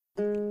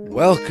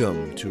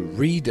Welcome to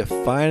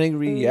Redefining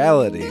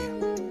Reality,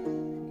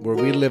 where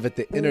we live at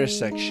the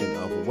intersection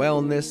of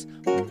wellness,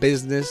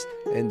 business,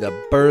 and the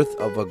birth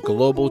of a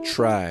global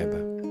tribe.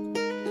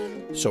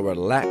 So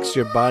relax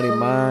your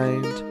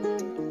body-mind,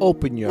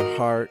 open your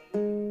heart,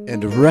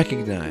 and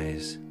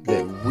recognize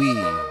that we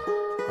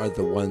are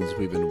the ones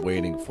we've been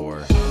waiting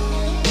for.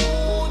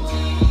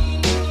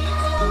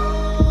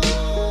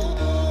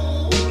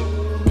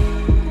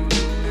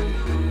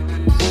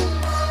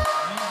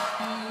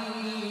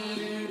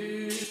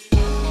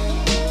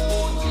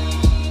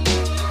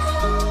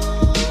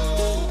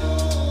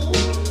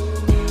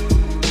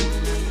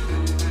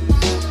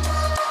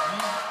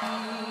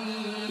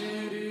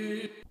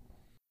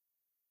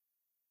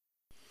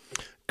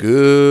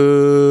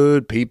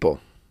 Good people,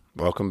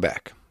 welcome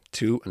back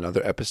to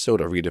another episode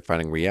of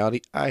Redefining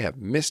Reality. I have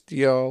missed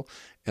y'all,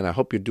 and I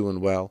hope you're doing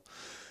well.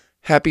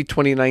 Happy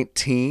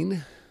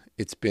 2019.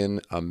 It's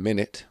been a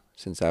minute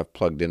since I've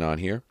plugged in on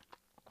here.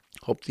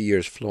 Hope the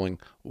year's flowing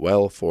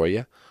well for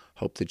you.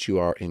 Hope that you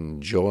are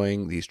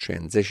enjoying these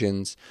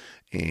transitions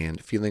and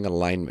feeling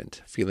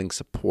alignment, feeling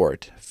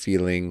support,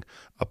 feeling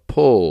a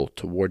pull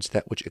towards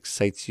that which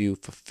excites you,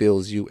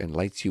 fulfills you, and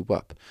lights you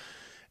up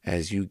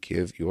as you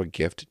give your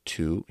gift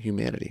to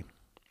humanity.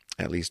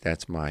 At least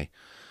that's my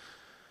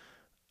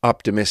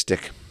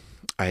optimistic,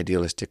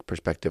 idealistic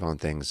perspective on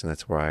things, and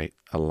that's where I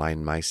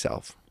align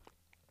myself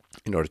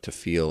in order to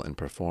feel and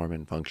perform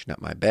and function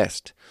at my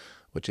best,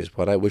 which is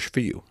what I wish for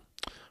you.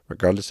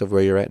 Regardless of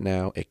where you're at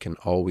now, it can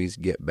always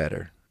get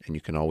better, and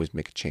you can always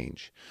make a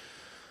change.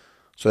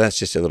 So that's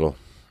just a little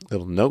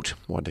note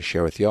I wanted to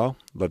share with y'all.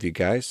 Love you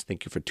guys.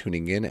 Thank you for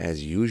tuning in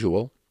as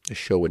usual. The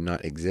show would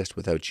not exist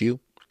without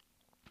you,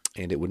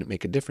 and it wouldn't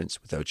make a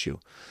difference without you.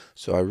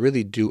 So I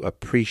really do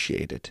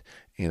appreciate it,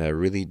 and I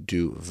really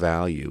do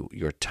value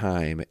your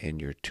time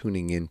and your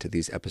tuning into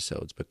these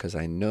episodes, because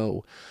I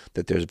know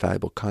that there's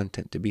valuable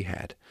content to be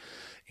had.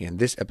 And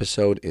this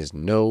episode is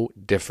no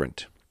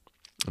different.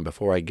 And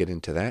before I get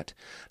into that,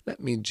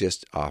 let me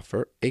just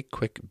offer a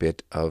quick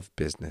bit of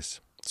business.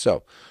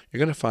 So you're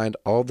going to find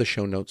all the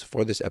show notes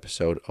for this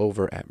episode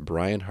over at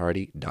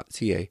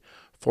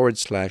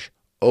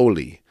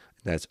brianhardy.ca/Olli.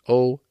 That's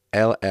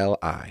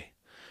OLLI.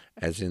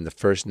 As in the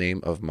first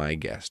name of my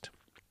guest.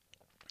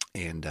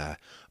 And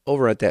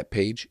over at that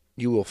page,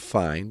 you will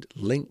find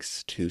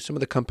links to some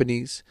of the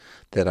companies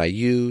that I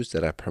use,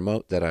 that I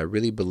promote, that I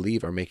really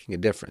believe are making a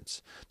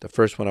difference. The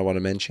first one I want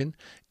to mention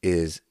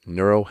is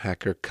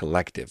Neurohacker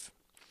Collective.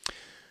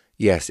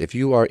 Yes, if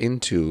you are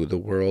into the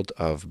world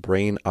of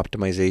brain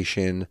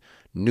optimization,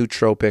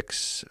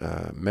 nootropics,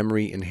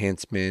 memory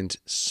enhancement,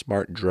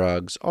 smart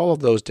drugs, all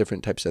of those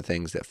different types of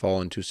things that fall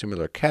into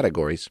similar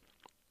categories,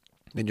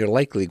 then you're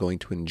likely going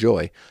to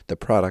enjoy the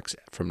products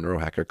from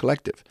Neurohacker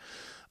Collective.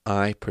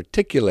 I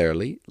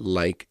particularly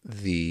like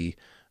the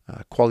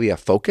Qualia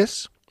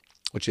Focus,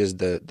 which is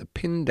the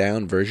pinned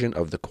down version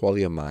of the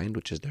Qualia Mind,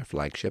 which is their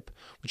flagship,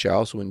 which I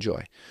also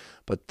enjoy.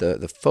 But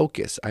the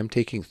Focus, I'm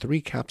taking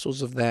 3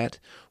 capsules of that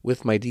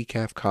with my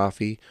decaf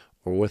coffee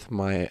or with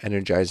my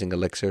energizing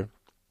elixir,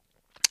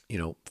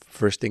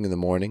 first thing in the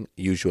morning,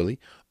 usually,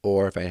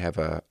 or if I have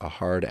a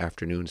hard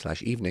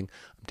afternoon/evening,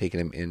 I'm taking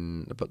them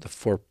in about the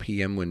 4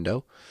 p.m.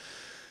 window,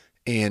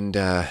 and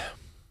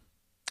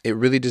it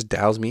really just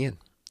dials me in.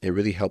 It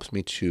really helps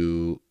me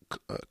to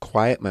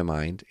quiet my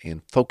mind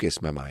and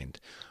focus my mind,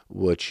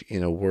 which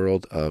in a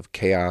world of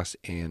chaos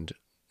and,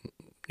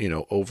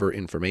 over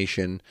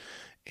information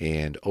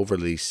and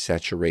overly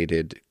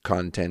saturated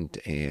content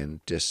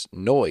and just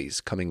noise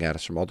coming at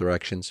us from all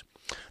directions,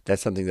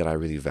 that's something that I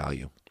really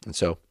value. And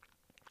so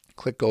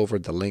click over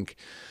the link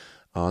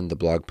on the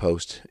blog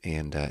post,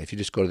 and if you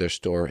just go to their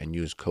store and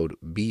use code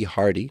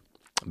BHARDY,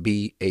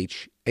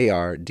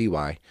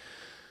 BHARDY,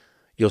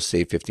 you'll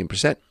save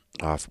 15%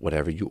 off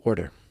whatever you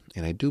order.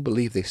 And I do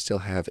believe they still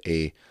have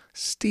a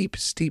steep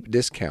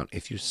discount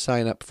if you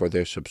sign up for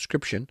their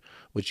subscription,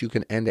 which you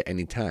can end at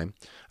any time.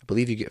 I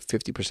believe you get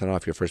 50%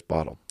 off your first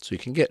bottle. So you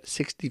can get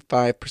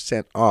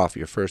 65% off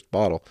your first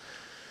bottle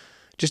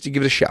just to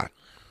give it a shot.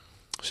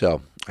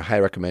 So I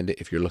highly recommend it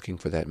if you're looking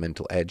for that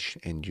mental edge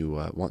and you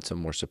want some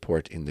more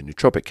support in the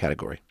nootropic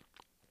category.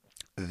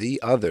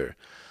 The other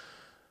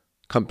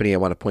company I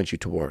want to point you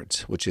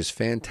towards, which is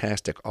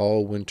fantastic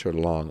all winter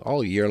long,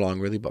 all year long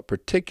really, but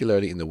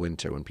particularly in the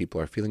winter when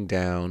people are feeling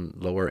down,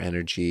 lower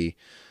energy,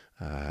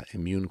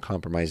 immune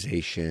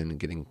compromisation,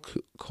 getting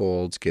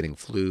colds, getting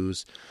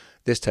flus,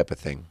 this type of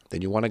thing,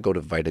 then you want to go to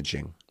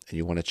Vitaging and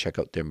you want to check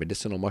out their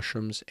medicinal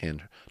mushrooms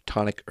and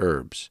tonic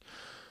herbs.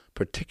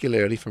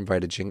 Particularly from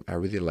Vitaging, I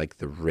really like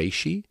the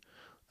reishi,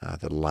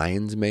 the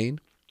lion's mane,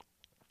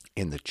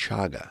 and the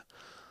chaga.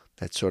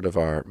 That's sort of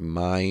our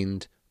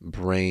mind,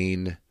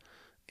 brain,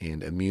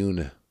 and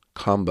immune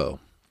combo.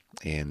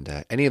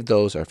 And any of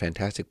those are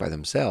fantastic by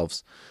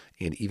themselves,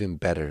 and even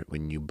better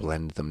when you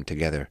blend them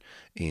together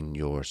in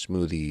your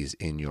smoothies,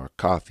 in your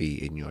coffee,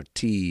 in your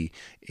tea,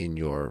 in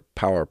your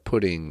power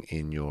pudding,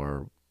 in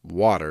your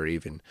water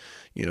even.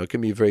 It can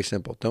be very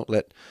simple. Don't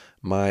let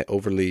my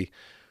overly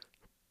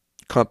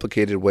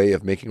complicated way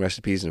of making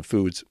recipes and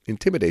foods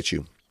intimidates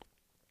you,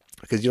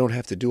 because you don't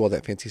have to do all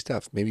that fancy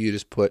stuff. Maybe you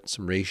just put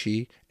some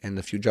reishi and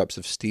a few drops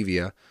of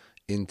stevia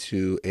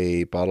into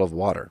a bottle of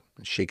water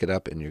and shake it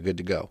up and you're good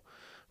to go,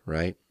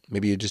 right?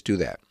 Maybe you just do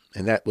that.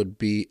 And that would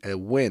be a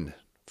win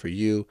for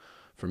you,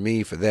 for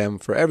me, for them,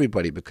 for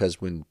everybody, because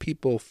when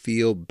people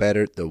feel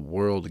better, the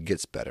world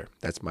gets better.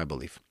 That's my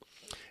belief.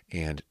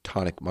 And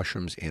tonic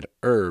mushrooms and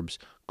herbs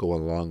go a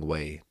long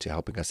way to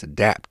helping us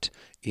adapt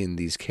in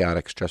these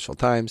chaotic, stressful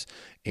times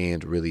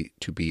and really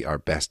to be our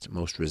best,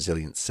 most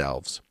resilient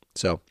selves.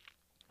 So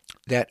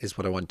that is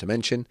what I wanted to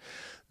mention,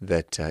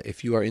 that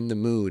if you are in the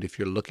mood, if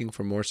you're looking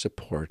for more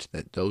support,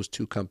 that those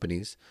two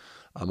companies,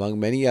 among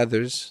many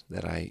others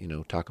that I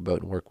talk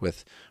about and work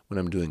with when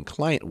I'm doing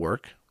client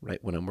work,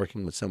 right, when I'm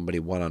working with somebody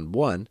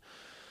one-on-one,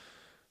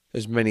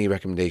 there's many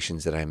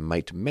recommendations that I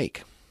might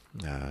make,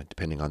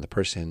 depending on the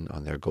person,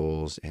 on their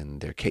goals, and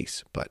their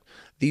case. But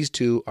these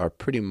two are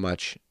pretty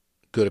much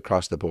good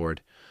across the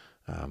board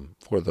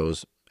for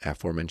those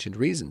aforementioned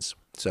reasons.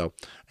 So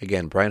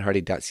again,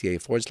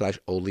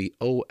 brianhardy.ca/Olli,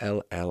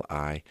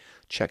 OLLI.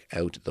 Check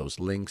out those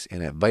links.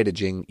 And at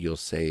Vitaging, you'll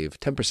save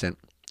 10%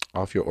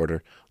 off your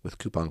order with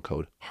coupon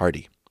code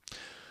HARDY.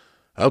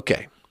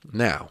 Okay,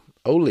 now,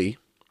 Olli,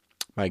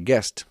 my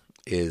guest,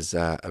 is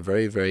a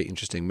very, very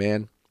interesting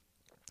man,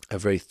 a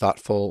very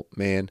thoughtful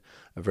man,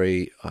 a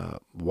very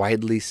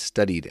widely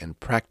studied and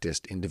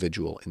practiced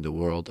individual in the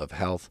world of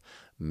health,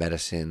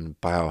 medicine,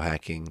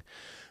 biohacking,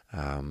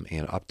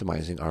 and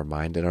optimizing our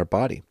mind and our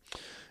body.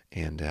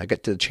 And I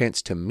got the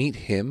chance to meet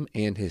him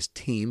and his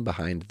team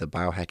behind the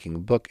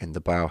Biohacking Book and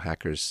the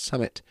Biohackers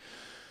Summit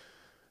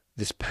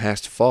this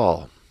past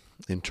fall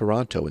in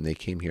Toronto when they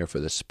came here for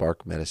the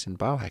Spark Medicine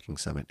Biohacking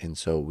Summit. And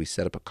so we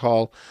set up a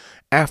call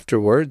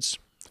afterwards,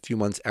 a few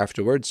months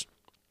afterwards,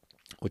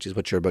 which is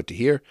what you're about to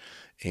hear.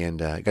 And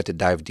I got to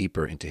dive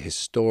deeper into his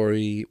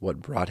story,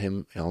 what brought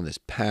him on this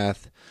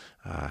path,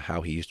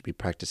 how he used to be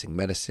practicing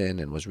medicine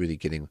and was really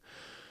getting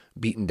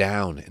beaten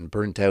down and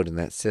burnt out in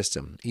that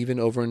system, even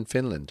over in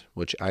Finland,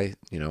 which I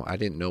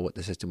didn't know what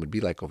the system would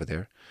be like over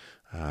there.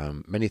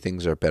 Many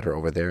things are better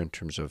over there in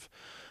terms of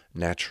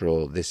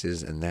natural this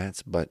is and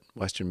that's, but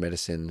Western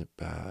medicine,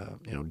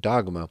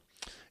 dogma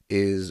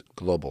is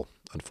global,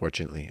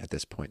 unfortunately, at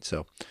this point.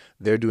 So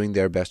they're doing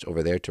their best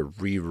over there to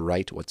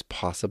rewrite what's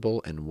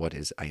possible and what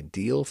is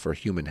ideal for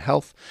human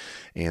health,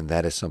 and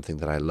that is something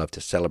that I love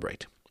to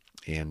celebrate.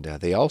 And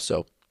they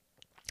also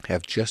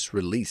have just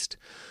released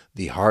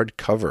the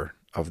hardcover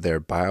of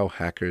their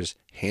Biohackers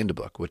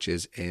Handbook, which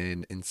is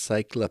an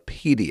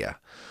encyclopedia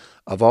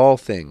of all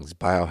things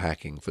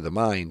biohacking for the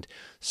mind,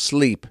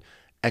 sleep,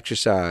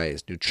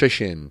 exercise,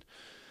 nutrition,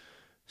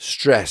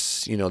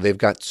 stress. They've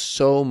got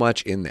so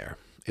much in there.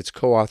 It's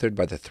co-authored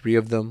by the three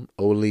of them,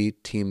 Olli,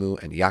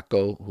 Teemu, and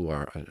Jaakko, who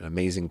are an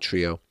amazing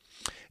trio.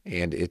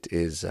 And it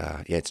is,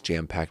 it's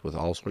jam-packed with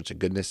all sorts of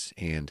goodness,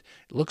 and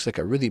it looks like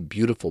a really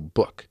beautiful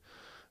book.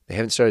 They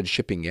haven't started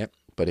shipping yet,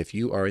 but if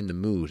you are in the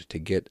mood to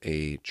get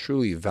a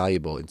truly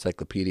valuable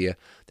encyclopedia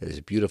that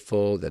is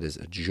beautiful, that is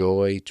a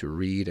joy to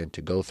read and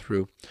to go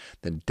through,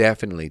 then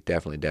definitely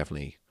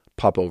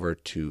pop over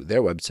to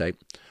their website,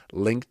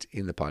 linked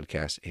in the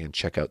podcast, and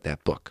check out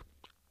that book.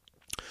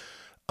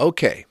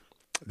 Okay,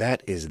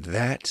 that is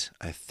that.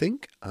 I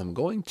think I'm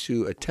going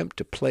to attempt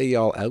to play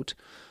y'all out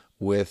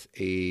with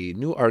a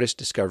new artist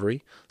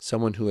discovery,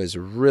 someone who has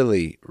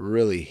really,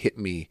 really hit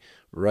me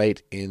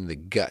right in the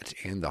gut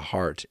and the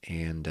heart,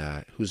 and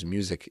whose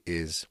music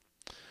is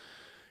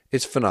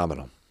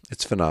phenomenal.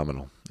 It's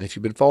phenomenal. And if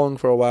you've been following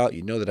for a while,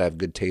 you know that I have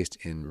good taste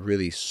in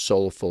really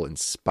soulful,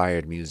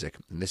 inspired music,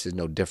 and this is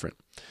no different.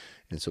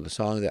 And so the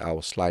song that I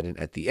will slide in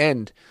at the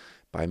end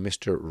by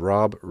Mr.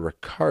 Rob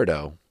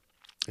Ricardo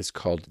is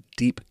called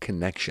Deep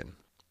Connection.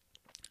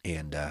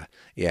 And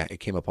it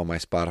came up on my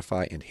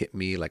Spotify and hit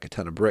me like a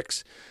ton of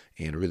bricks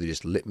and really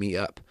just lit me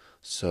up.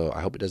 So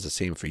I hope it does the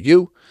same for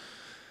you.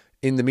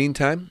 In the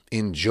meantime,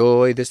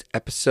 enjoy this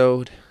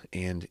episode.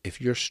 And if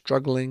you're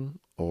struggling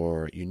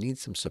or you need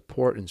some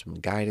support and some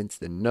guidance,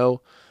 then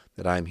know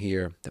that I'm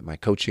here, that my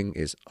coaching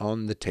is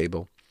on the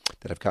table,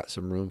 that I've got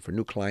some room for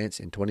new clients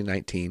in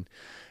 2019,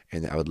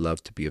 and that I would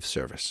love to be of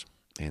service.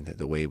 And that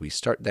the way we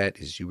start that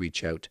is you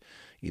reach out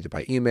either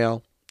by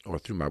email or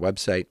through my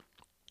website,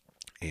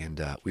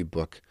 and we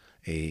book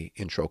a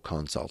intro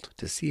consult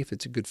to see if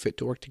it's a good fit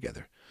to work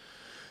together.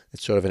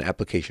 It's sort of an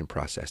application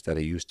process that I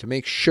use to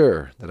make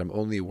sure that I'm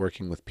only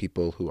working with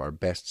people who are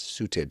best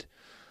suited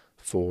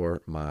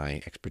for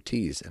my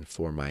expertise and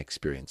for my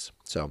experience.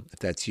 So if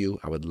that's you,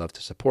 I would love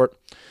to support.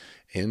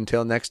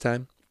 Until next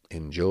time,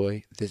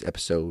 enjoy this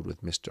episode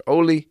with Mr.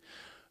 Olli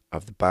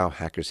of the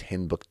Biohackers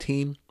Handbook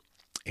team,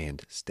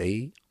 and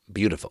stay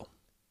beautiful.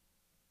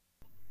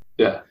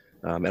 Yeah.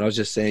 And I was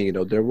just saying,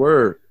 there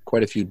were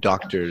quite a few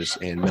doctors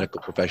and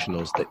medical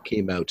professionals that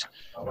came out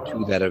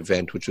to that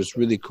event, which was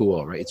really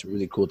cool, right? It's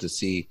really cool to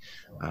see,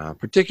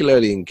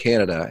 particularly in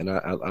Canada. And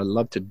I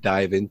love to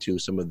dive into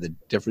some of the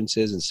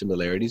differences and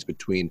similarities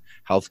between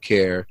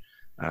healthcare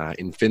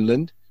in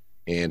Finland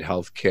and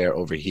healthcare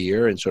over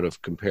here and sort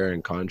of compare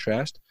and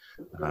contrast.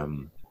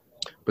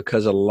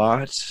 Because a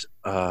lot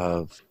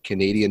of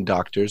Canadian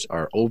doctors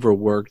are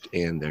overworked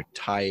and they're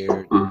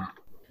tired. Mm.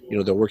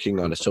 They're working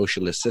on a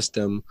socialist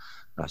system,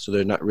 so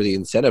they're not really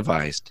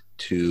incentivized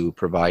to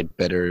provide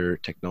better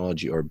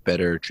technology or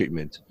better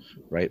treatment,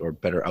 right, or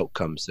better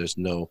outcomes. There's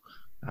no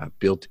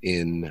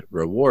built-in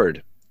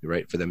reward,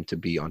 right, for them to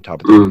be on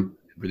top of the Mm.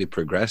 really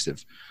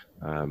progressive.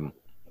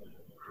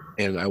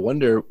 And I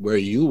wonder where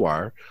you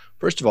are.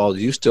 First of all, do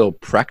you still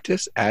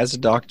practice as a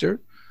doctor?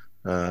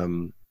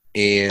 And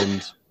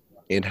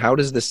how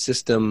does the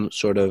system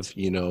sort of,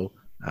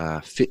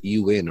 fit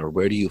you in, or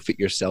where do you fit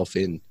yourself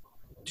in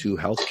to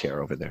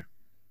healthcare over there?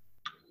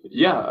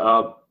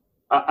 Yeah,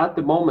 at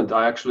the moment,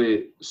 I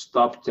actually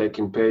stopped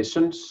taking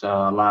patients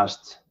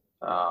last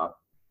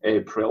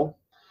April.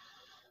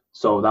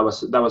 So that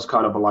was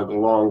kind of like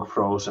a long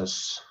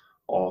process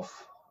of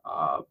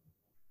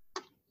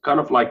kind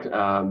of like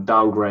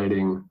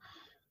downgrading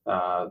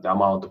the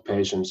amount of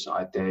patients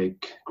I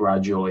take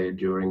gradually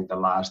during the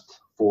last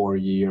 4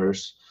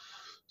 years.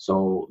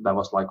 So that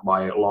was like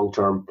my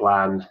long-term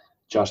plan,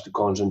 just to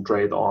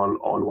concentrate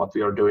on what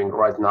we are doing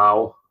right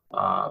now,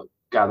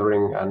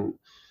 gathering and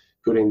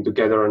putting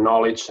together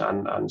knowledge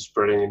and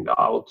spreading it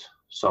out.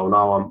 So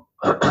now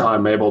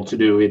I'm able to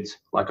do it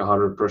like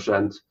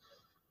 100%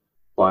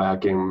 by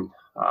hacking,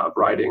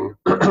 writing,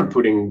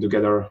 putting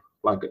together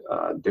like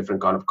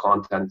different kind of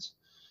content.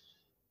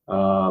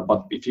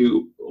 But if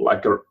you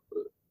like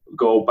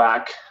go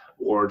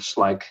backwards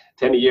like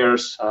 10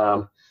 years,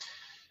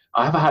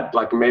 I have had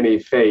like many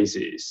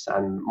phases,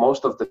 and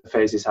most of the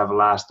phases have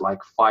last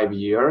like 5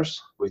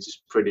 years, which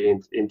is pretty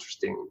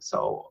interesting.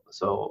 So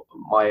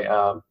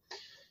my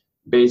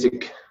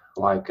basic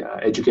like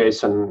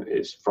education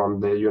is from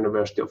the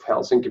University of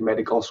Helsinki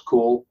Medical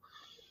School.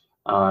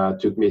 It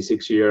took me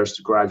 6 years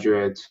to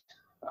graduate.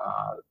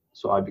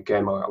 So I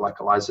became like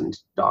a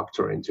licensed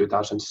doctor in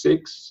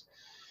 2006.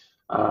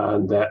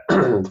 And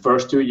the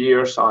first 2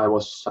 years I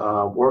was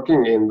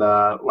working in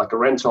like a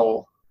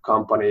rental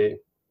company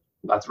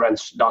that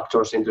rents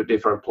doctors into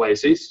different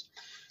places.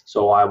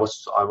 So I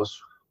was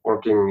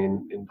working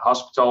in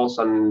hospitals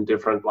and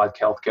different like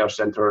healthcare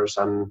centers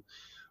and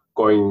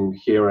going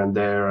here and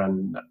there.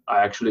 And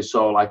I actually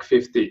saw like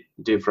 50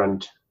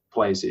 different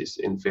places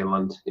in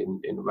Finland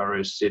in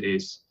various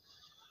cities.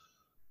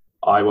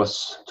 I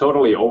was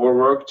totally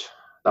overworked.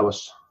 That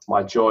was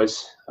my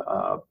choice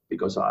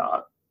because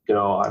I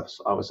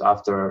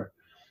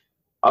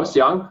was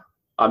young.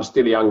 I'm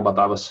still young, but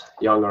I was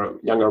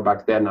younger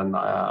back then, and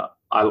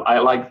I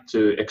liked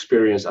to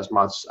experience as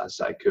much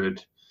as I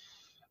could.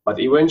 But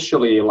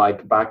eventually,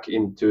 like back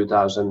in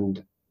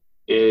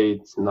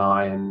 2008,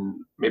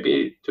 9,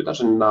 maybe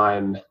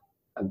 2009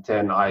 and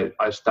 10, I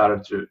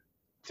started to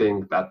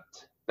think that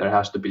there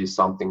has to be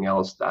something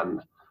else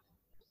than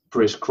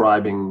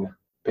prescribing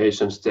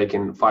patients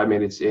taking 5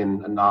 minutes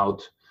in and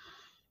out.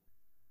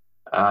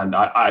 And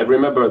I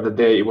remember the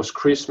day, it was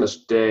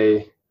Christmas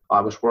Day. I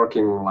was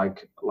working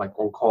like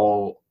on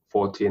call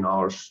 14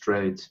 hours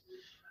straight,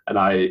 and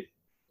I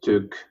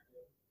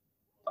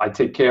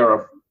take care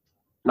of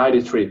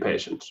 93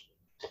 patients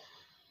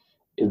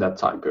in that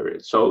time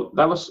period. So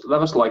that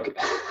was like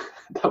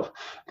that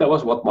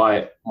was what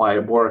my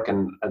work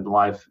and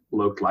life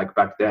looked like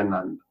back then.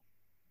 And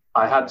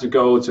I had to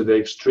go to the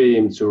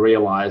extreme to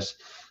realize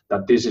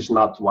that this is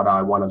not what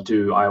I want to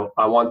do.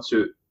 I want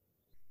to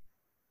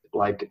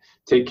like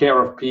take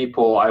care of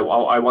people. I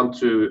want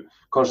to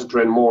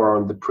concentrate more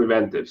on the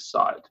preventive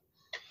side.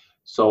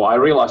 So I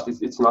realized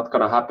it's not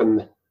going to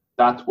happen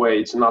that way.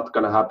 It's not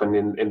going to happen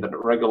in the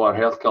regular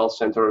healthcare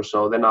center.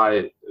 So then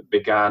I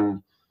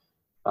began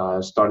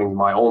starting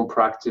my own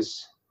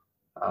practice,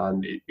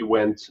 and it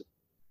went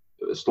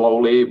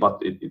slowly, but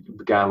it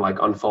began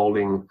like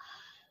unfolding.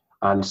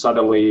 And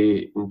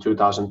suddenly in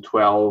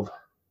 2012,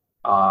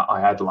 I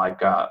had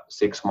like a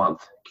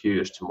 6-month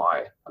queues to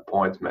my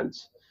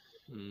appointments.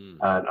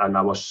 And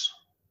I was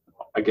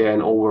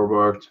again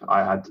overworked.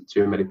 I had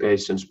too many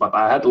patients, but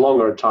I had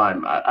longer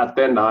time. At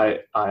then I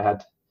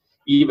had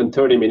even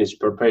 30 minutes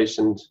per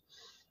patient,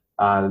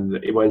 and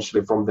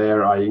eventually from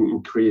there I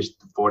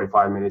increased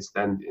 45 minutes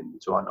then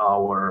into an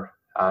hour.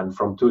 And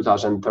from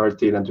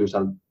 2013 and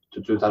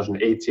to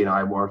 2018,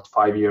 I worked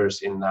 5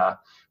 years in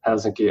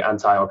Helsinki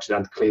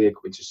Antioxidant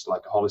Clinic, which is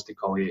like a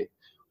holistically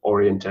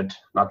oriented,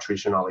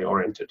 nutritionally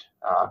oriented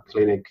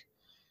clinic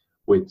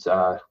with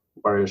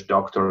various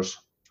doctors.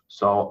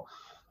 So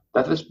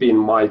that has been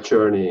my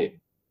journey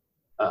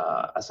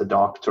as a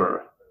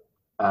doctor.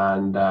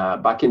 And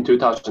back in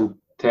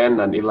 2010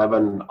 and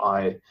 11,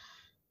 I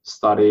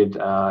studied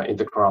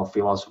integral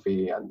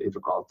philosophy and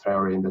integral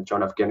theory in the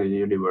John F. Kennedy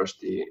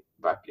University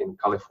back in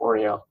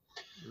California.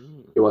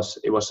 It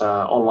was an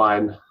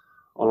online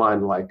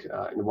like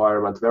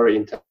environment, very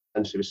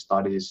intensive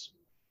studies.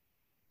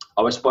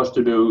 I was supposed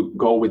to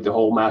go with the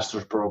whole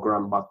master's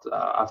program, but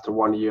after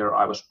 1 year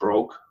I was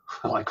broke,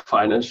 like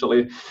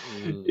financially.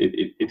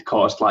 It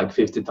cost like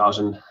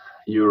 50,000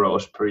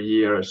 euros per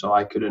year, so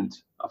I couldn't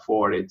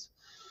afford it.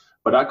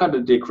 But I got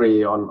a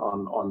degree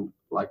on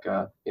like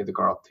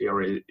integral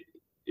theory.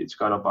 it's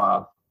kind of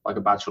like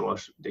a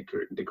bachelor's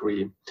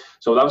degree.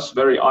 So that was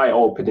very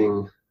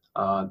eye-opening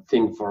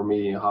thing for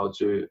me, how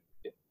to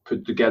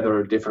put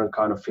together different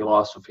kind of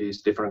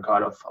philosophies, different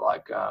kind of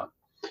like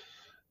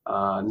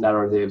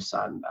narratives,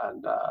 and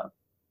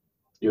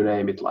you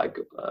name it. Like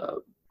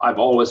I've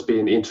always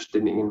been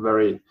interested in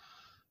very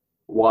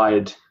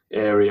wide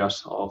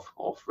areas of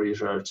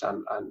research,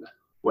 and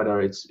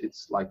whether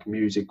it's like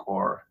music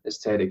or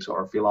aesthetics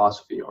or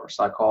philosophy or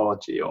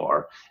psychology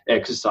or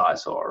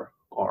exercise or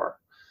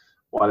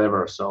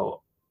whatever.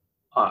 So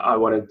I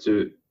wanted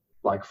to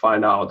like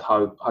find out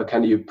how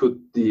can you put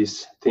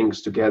these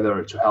things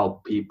together to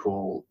help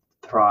people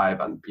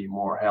thrive and be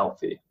more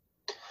healthy.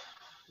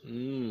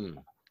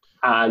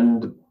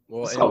 And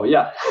well, so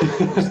yeah.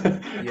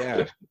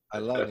 Yeah, I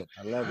love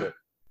it.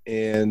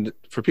 And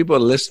for people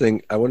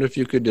listening, I wonder if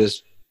you could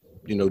just,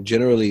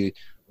 generally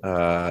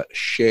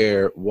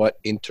share what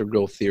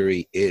integral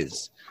theory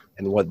is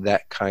and what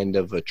that kind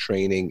of a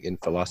training in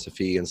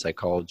philosophy and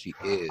psychology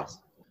is.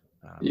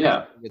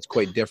 Yeah, it's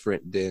quite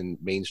different than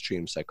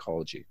mainstream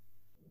psychology.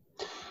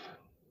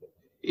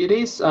 It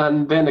is,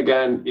 and then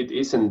again, it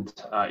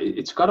isn't.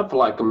 It's kind of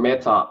like a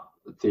meta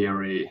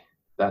theory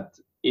that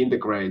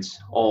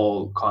integrates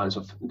all kinds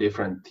of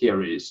different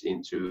theories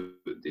into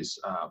this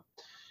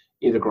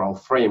integral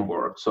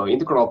framework. So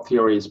integral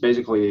theory is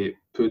basically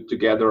put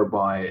together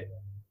by,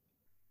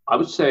 I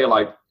would say,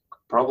 like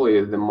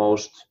probably the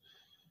most,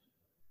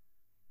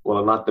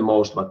 well, not the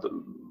most, but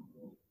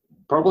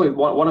probably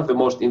one of the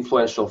most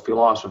influential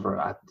philosophers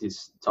at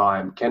this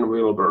time, Ken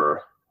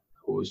Wilber,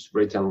 who's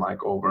written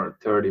like over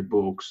 30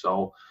 books.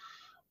 So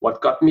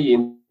what got me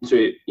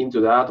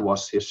into that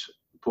was his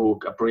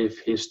book, A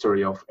Brief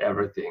History of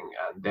Everything.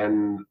 And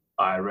then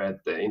I read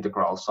the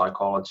integral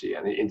psychology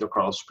and the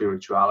integral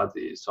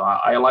spirituality. So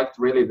I liked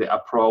really the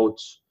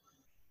approach,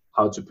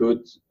 how to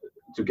put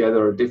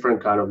together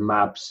different kind of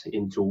maps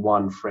into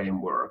one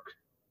framework.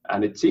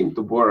 And it seemed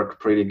to work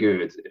pretty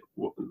good,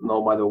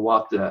 no matter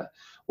what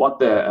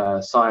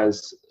the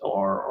science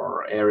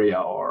or area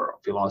or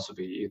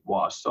philosophy it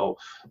was. So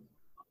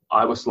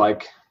I was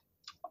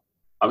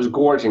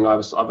gorging. I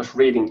was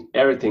reading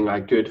everything I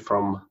could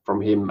from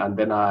him, and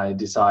then I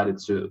decided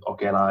to,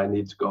 okay, now I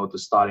need to go to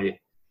study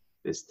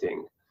this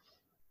thing,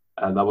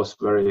 and that was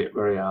very,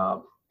 very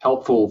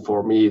helpful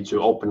for me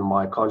to open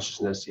my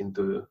consciousness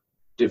into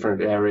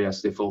different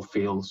areas, different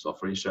fields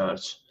of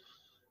research.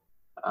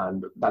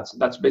 And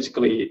that's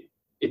basically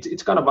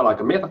it's kind of like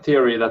a meta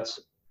theory that's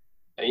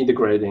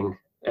integrating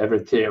every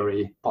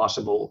theory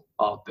possible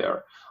out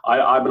there.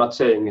 I'm not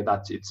saying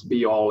that it's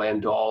be all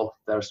end all.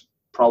 There's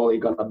probably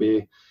gonna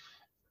be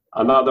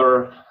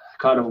another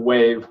kind of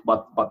wave,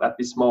 but at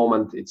this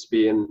moment it's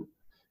been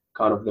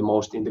kind of the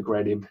most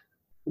integrative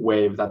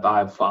wave that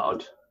I've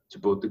found to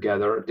put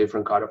together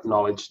different kind of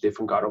knowledge,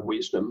 different kind of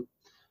wisdom.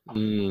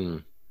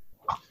 And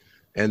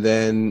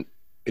then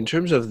in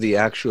terms of the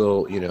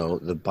actual,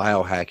 the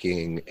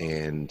biohacking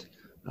and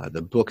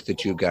the book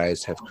that you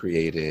guys have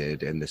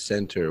created and the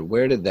center,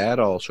 where did that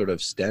all sort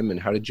of stem, and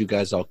how did you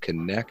guys all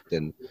connect,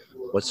 and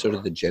what's sort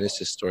of the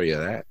genesis story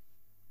of that?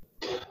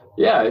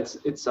 Yeah, it's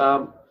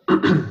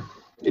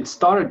it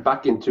started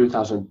back in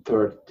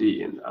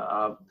 2013.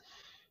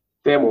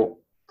 Teemu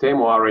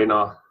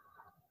Arina,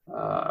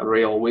 a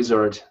real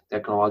wizard,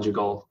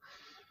 technological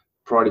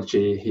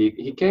prodigy,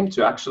 he came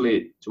to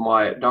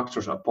my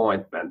doctor's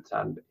appointment,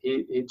 and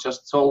he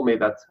just told me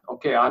that,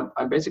 okay,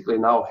 I'm basically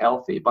now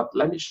healthy, but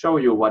let me show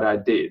you what I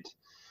did.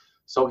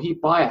 So he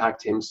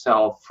biohacked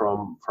himself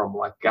from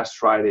like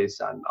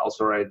gastritis and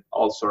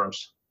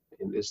ulcers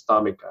in the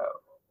stomach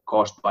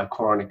caused by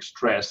chronic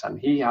stress, and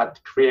he had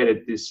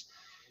created this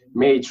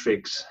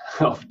matrix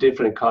of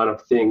different kind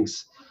of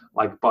things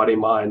like body,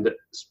 mind,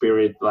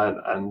 spirit,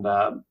 and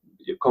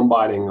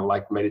combining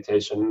like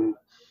meditation,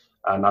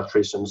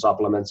 nutrition,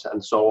 supplements,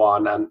 and so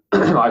on. And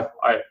I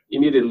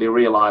immediately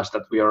realized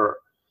that we are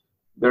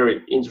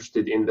very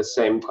interested in the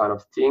same kind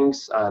of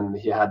things. And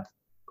he had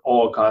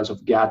all kinds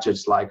of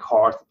gadgets like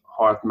heart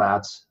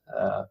mats,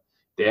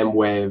 the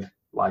M-Wave,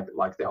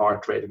 like the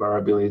heart rate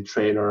variability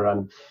trainer.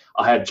 And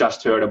I had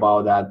just heard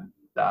about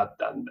that,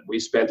 and we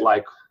spent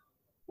like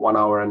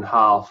 1.5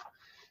 hours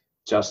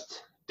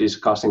just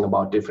discussing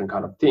about different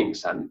kind of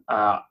things. And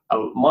a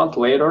month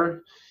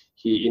later,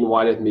 he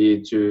invited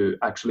me to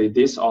actually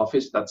this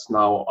office that's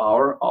now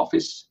our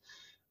office,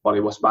 but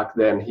it was back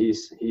then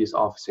his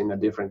office in a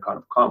different kind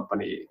of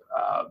company,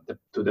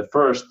 to the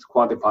first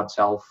Quantified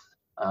Self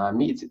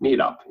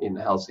meetup in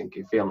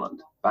Helsinki,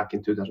 Finland, back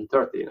in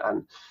 2013.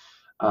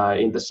 And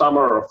in the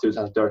summer of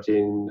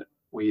 2013,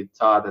 we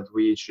thought that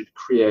we should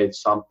create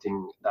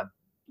something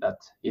that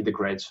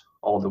integrates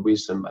all the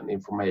wisdom and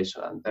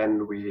information. And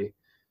then we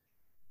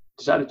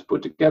decided to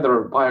put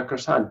together a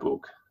Biohacker's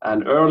Handbook.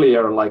 And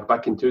earlier, like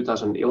back in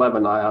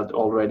 2011, I had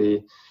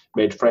already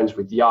made friends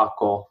with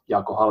Jaakko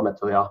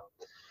Halmetoja,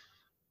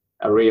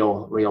 a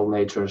real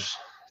nature's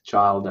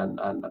child and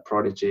a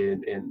prodigy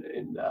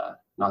in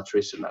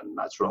nutrition and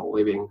natural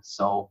living.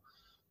 So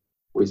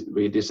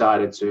we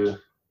decided to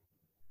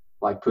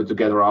like put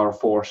together our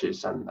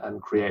forces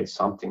and create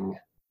something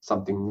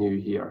new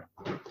here.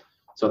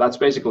 So that's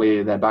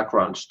basically the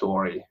background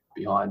story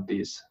behind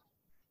this.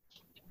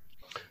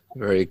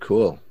 Very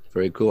cool.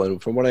 Very cool.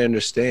 And from what I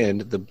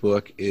understand, the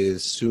book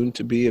is soon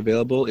to be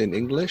available in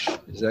English.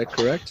 Is that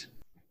correct?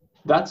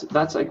 That's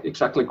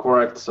exactly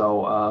correct.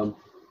 So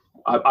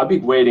I've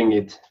been waiting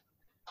it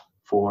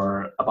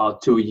for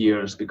about 2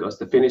 years because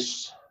the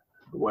Finnish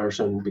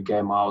version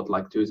became out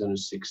like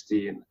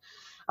 2016,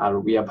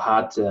 and we have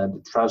had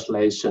the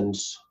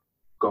translations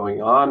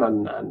going on,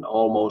 and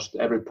almost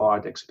every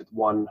part except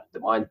one, the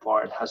mind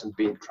part, hasn't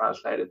been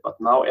translated. But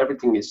now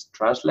everything is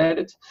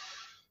translated,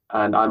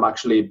 and I'm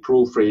actually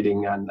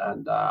proofreading and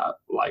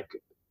like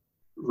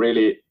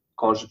really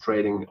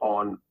concentrating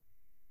on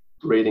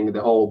reading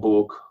the whole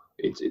book.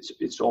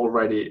 It's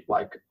already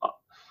like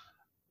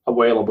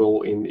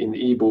available in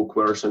ebook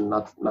version,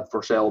 not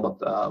for sale, but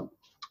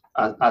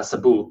as a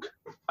book.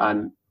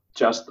 And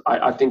just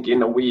I think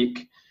in a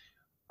week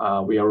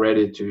we are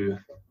ready to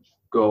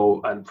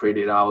go and print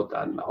it out,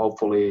 and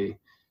hopefully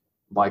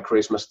by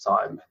Christmas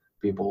time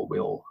people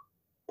will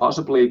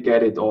possibly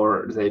get it,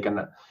 or they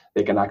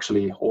can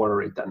actually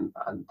order it, and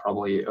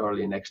probably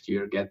early next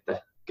year get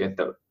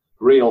the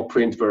real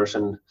print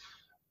version,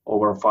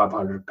 over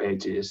 500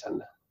 pages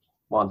and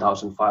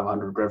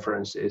 1,500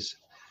 references.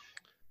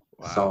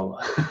 Wow. So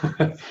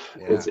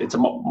it's a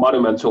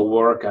monumental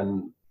work,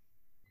 and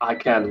I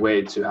can't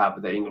wait to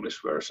have the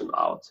English version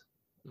out.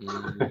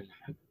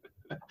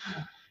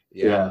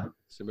 Yeah.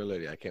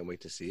 Similarly, I can't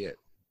wait to see it.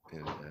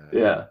 And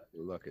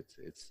look,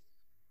 it's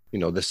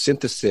the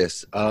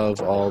synthesis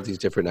of all these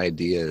different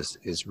ideas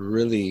is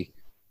really,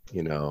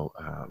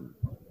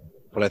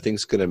 what I think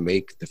is going to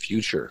make the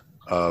future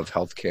of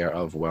healthcare,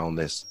 of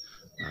wellness,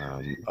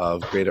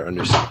 of greater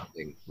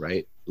understanding,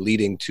 right?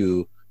 Leading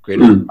to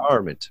greater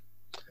empowerment,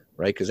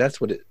 right? Because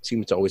that's what it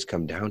seems to always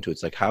come down to.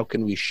 It's like, how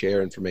can we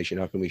share information?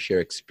 How can we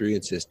share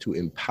experiences to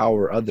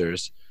empower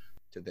others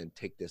to then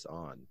take this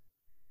on,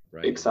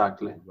 right?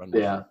 Exactly. Run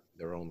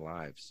their own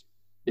lives.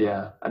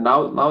 Yeah. And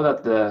now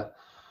that the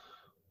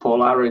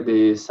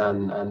polarities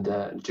and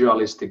the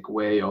dualistic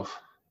way of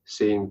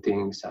seeing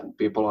things, and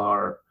people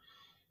are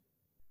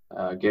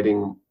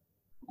getting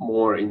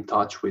more in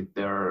touch with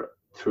their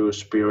true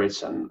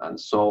spirits and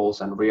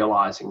souls, and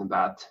realizing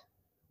that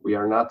we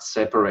are not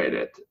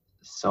separated.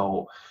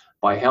 So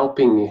by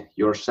helping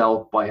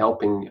yourself, by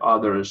helping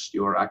others,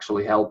 you're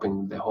actually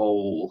helping the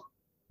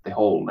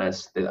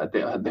wholeness,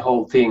 the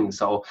whole thing.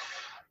 So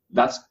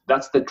that's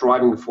the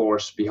driving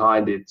force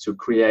behind it, to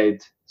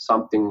create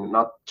something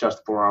not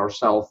just for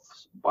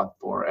ourselves but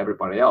for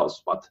everybody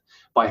else. But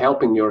by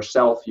helping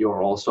yourself,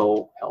 you're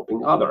also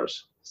helping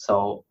others.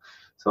 So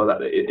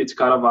that it's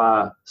kind of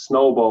a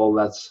snowball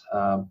that's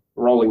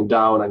rolling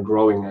down and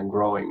growing and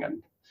growing.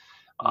 And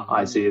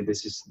I see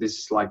this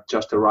is like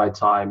just the right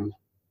time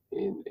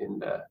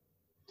in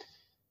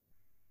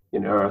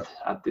Earth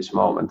at this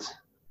moment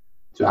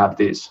to have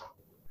this.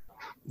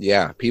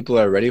 Yeah, people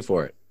are ready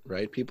for it,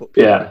 right? People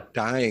are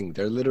dying.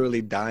 They're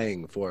literally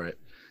dying for it.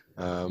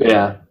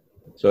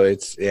 So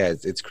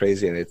it's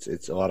crazy, and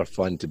it's a lot of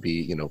fun to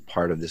be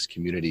part of this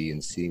community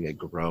and seeing it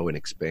grow and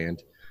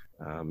expand.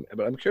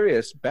 But I'm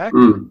curious, back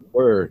when you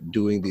were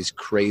doing these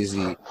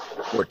crazy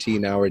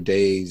 14-hour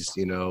days,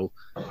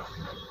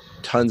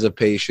 tons of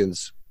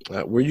patients,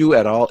 were you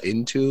at all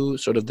into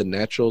sort of the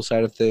natural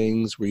side of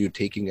things? Were you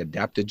taking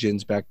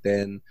adaptogens back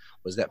then?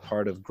 Was that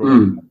part of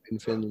growing up in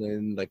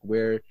Finland? Like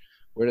where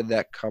did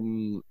that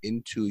come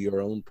into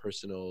your own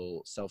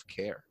personal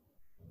self-care?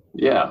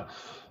 Yeah,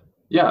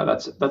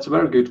 that's a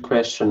very good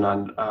question.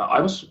 And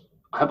I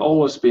have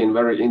always been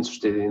very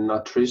interested in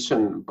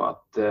nutrition, but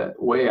the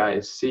way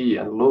I see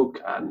and look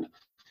and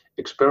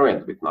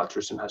experience with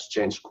nutrition has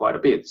changed quite a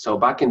bit. So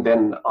back in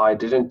then, I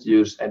didn't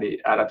use any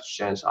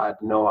adaptogens. I had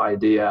no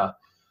idea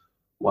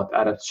what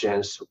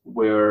adaptogens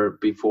were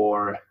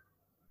before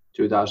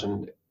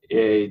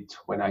 2008,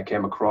 when I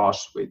came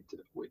across with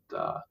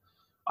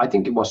I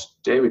think it was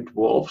David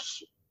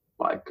Wolf's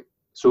like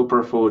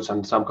superfoods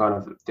and some kind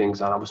of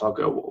things, and I was like,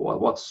 okay,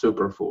 what's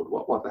superfood?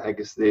 What the heck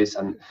is this?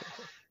 And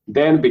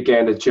then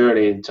began the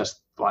journey,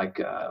 just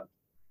like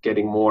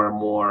getting more and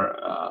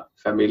more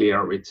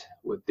familiar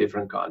with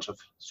different kinds of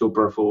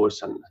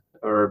superfoods and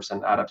herbs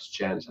and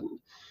adaptogens and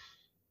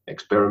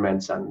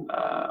experiments. And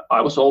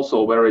I was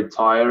also very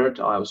tired.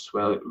 I was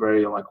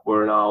very like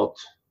worn out.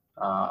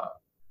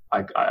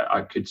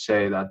 I could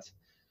say that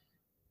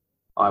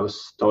I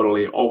was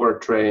totally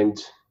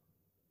overtrained,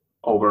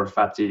 over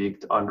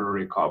fatigued, under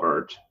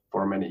recovered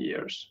for many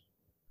years.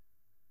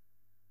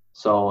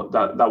 So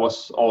that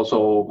was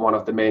also one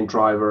of the main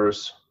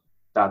drivers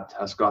that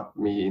has got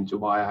me into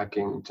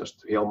biohacking,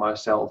 just to heal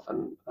myself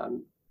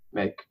and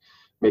make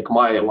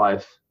my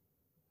life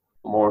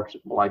more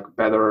like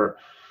better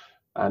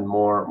and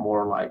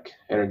more like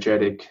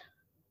energetic,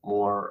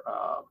 more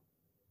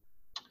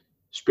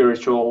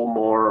spiritual,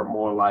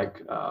 more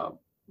like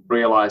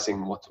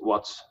realizing what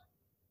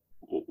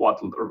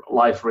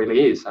life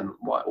really is, and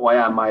why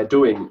am I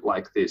doing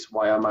like this?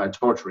 Why am I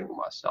torturing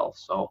myself?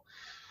 So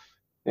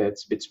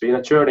It's been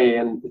a journey,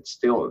 and it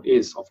still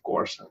is, of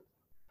course.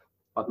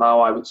 But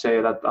now I would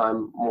say that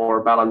I'm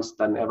more balanced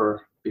than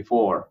ever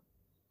before.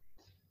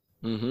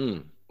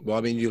 Mm-hmm. Well,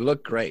 I mean, you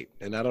look great,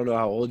 and I don't know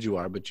how old you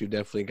are, but you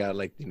definitely got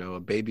like, a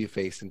baby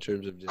face in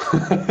terms of just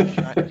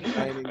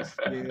shining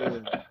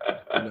skin,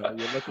 and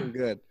you're looking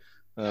good.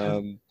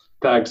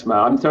 Thanks, man.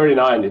 I'm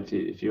 39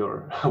 if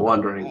you're Oh,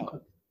 wondering.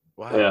 wow.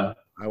 Wow. Yeah.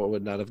 I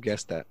would not have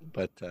guessed that,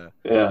 but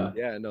Yeah.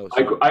 yeah, no.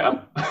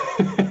 I'm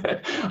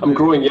I'm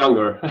growing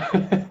younger.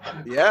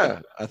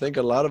 Yeah, I think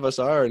a lot of us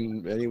are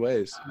in many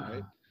ways,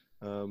 right?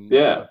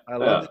 Yeah. I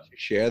love Yeah. that you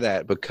share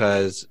that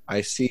because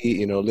I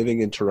see,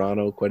 living in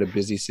Toronto, quite a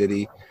busy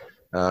city,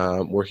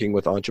 working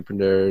with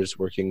entrepreneurs,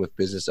 working with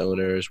business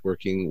owners,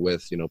 working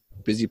with,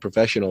 busy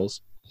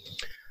professionals.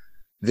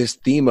 This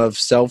theme of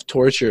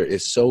self-torture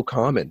is so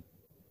common,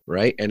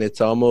 right? And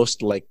it's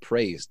almost like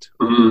praised.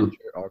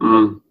 Our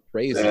culture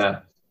praises.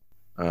 Yeah.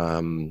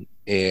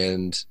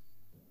 And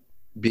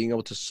being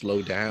able to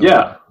slow down,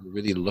 Yeah.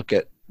 really look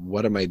at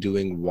what am I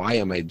doing? Why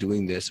am I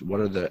doing this? What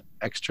are the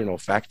external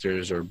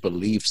factors or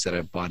beliefs that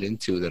I've bought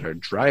into that are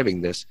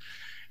driving this?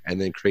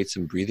 And then create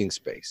some breathing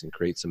space and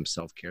create some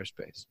self-care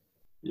space.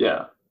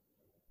 Yeah.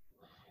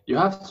 You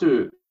have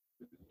to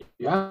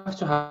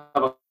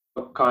have a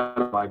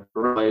kind of like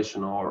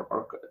relation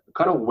or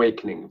kind of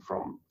awakening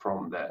from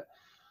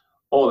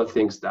all the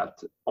things that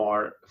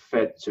are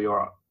fed to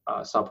your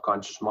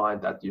subconscious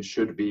mind that you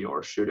should be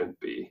or shouldn't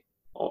be.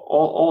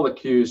 All the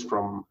cues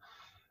from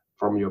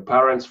your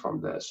parents, from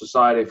the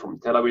society, from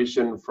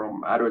television,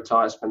 from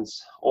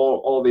advertisements,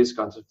 all these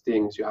kinds of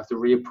things. You have to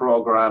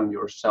reprogram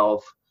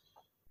yourself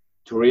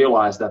to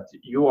realize that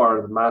you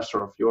are the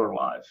master of your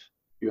life.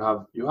 You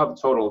have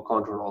total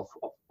control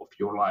of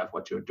your life,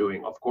 what you're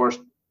doing. Of course,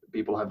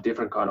 people have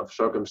different kind of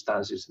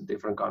circumstances and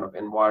different kind of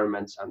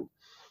environments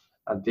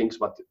and things,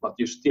 but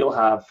you still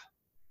have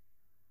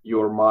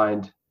your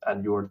mind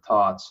and your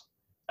thoughts,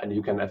 and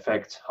you can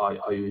affect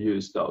how you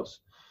use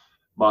those.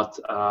 But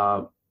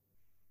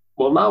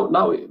well,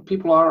 now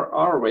people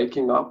are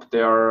waking up.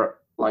 They are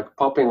like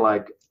popping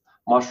like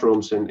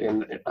mushrooms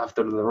in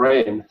after the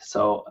rain.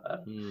 So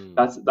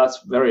that's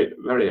very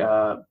very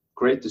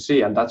great to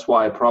see, and that's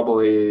why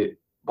probably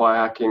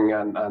biohacking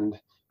and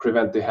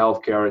preventive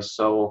healthcare is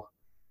so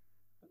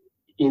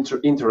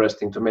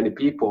interesting to many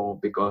people,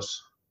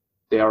 because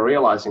they are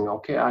realizing,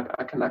 okay,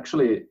 I can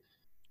actually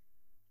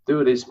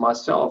do this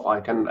myself. I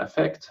can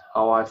affect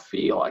how I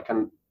feel. I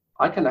can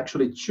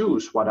actually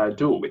choose what I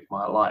do with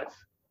my life.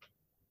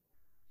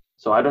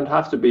 So I don't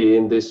have to be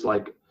in this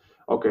like,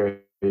 okay,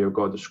 you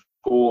go to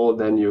school,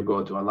 then you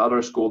go to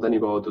another school, then you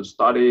go to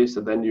studies,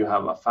 and then you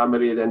have a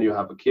family, then you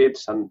have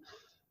kids, and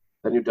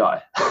then you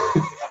die.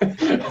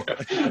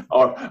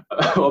 or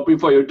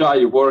before you die,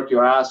 you work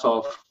your ass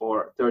off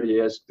for 30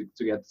 years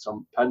to get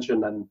some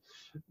pension, and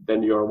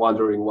then you're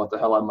wondering, what the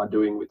hell am I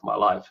doing with my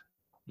life?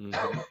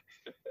 Mm-hmm.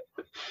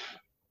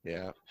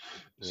 Yeah.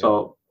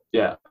 So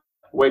yeah,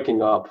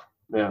 waking up.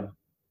 Yeah.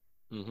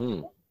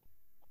 Mm-hmm.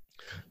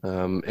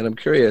 And I'm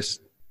curious,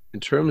 in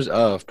terms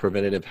of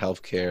preventative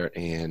healthcare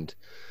and,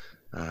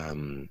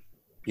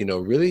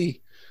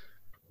 really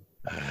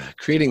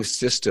creating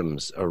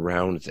systems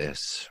around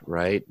this,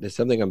 right? It's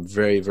something I'm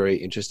very, very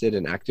interested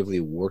in actively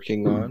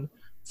working on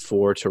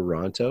for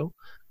Toronto,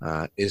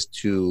 is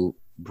to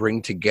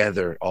bring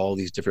together all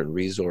these different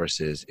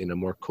resources in a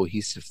more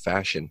cohesive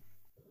fashion.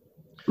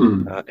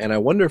 And I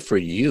wonder for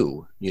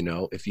you,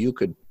 if you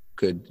could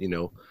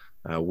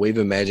wave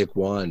a magic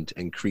wand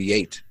and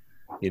create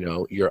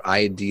your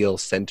ideal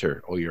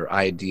center or your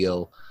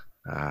ideal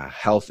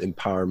health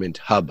empowerment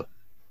hub,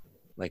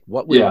 like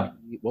what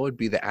would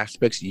be the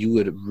aspects you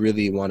would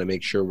really want to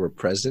make sure were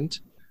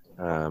present?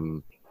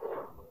 I'm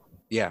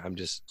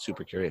just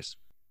super curious.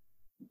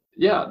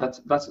 Yeah,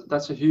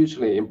 that's a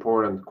hugely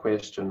important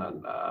question,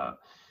 and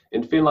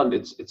in Finland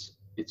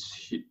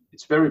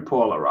it's very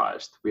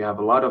polarized. We have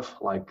a lot of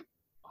like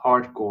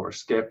hardcore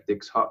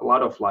skeptics, a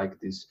lot of like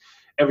this,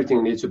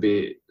 everything needs to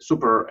be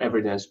super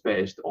evidence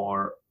based,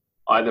 or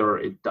either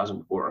it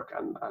doesn't work,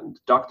 and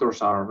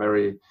doctors are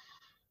very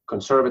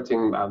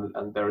conservative,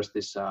 and there's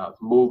this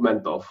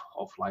movement of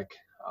like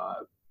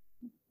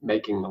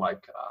making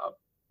like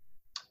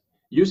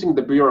using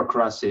the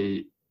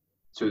bureaucracy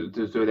to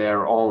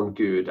their own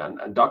good,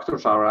 and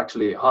doctors are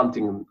actually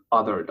hunting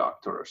other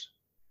doctors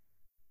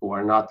who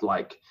are not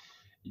like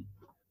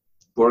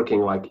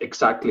working like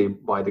exactly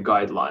by the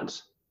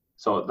guidelines.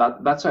 So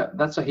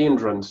that's a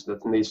hindrance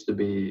that needs to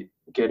be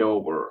get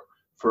over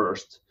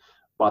first.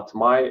 But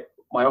my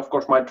of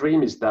course my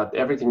dream is that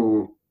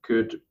everything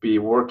could be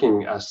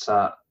working as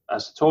a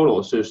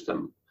total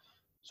system.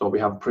 So we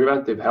have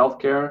preventive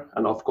healthcare,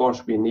 and of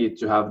course we need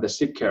to have the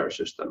sick care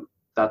system.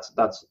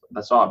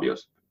 That's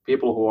obvious.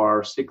 People who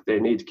are sick, they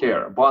need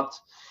care, but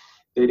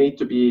they need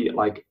to be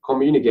like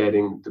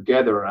communicating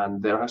together,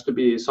 and there has to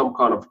be some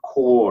kind of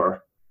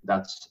core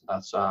that's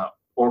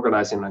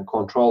organizing and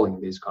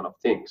controlling these kind of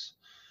things.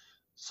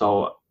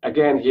 So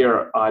again,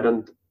 here I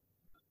don't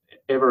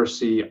ever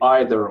see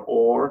either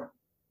or,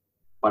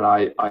 but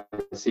I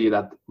see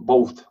that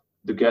both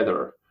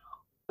together.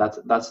 That's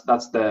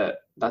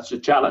the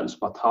challenge.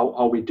 But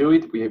how we do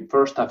it, we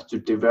first have to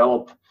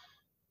develop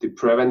the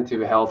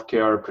preventive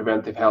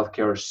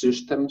healthcare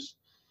systems,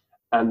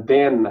 and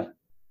then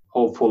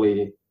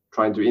hopefully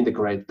trying to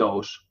integrate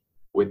those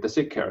with the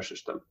sick care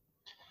system.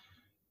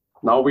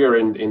 Now we are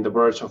in the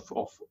verge of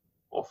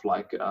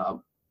like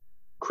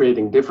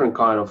creating different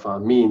kind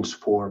of means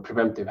for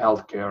preventive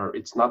healthcare.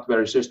 It's not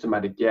very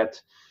systematic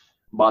yet,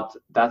 but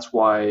that's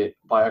why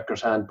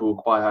Biohacker's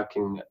Handbook,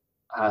 Biohacking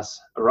has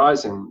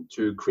arisen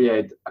to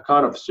create a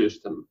kind of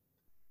system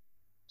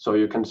so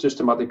you can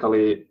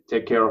systematically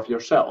take care of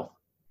yourself.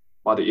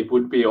 But it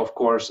would be, of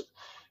course,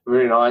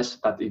 very nice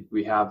that if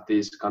we have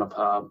these kind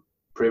of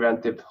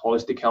preventive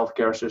holistic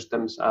healthcare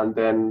systems and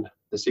then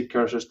the sick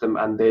care system,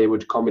 and they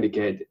would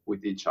communicate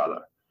with each other.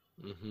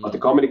 Mm-hmm. But the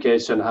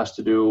communication has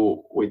to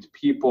do with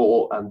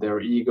people and their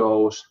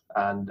egos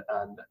and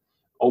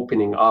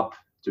opening up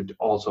to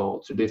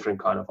also to different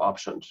kind of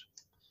options.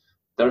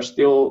 There's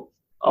still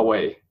a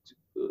way.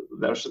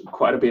 There's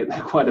quite a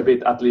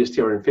bit, at least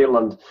here in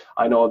Finland.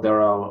 I know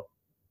there are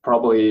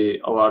probably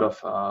a lot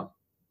of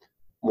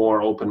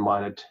more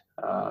open-minded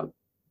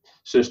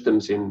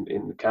systems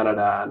in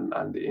Canada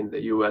and in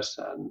the US,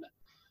 and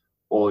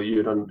or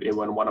you don't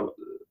even want to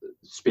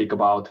speak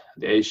about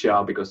the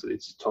Asia because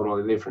it's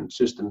totally different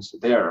systems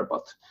there.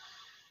 But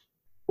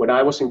when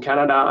I was in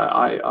Canada,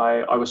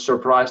 I was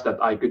surprised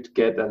that I could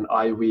get an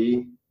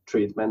IV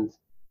treatment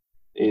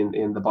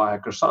in the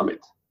Biohacker Summit.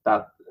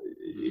 That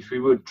if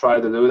we would try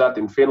to do that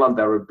in Finland,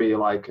 there would be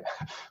like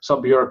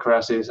some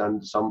bureaucracies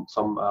and some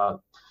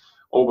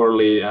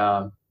overly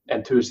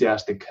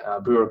enthusiastic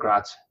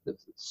bureaucrats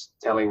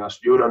telling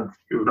us you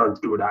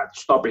don't do that,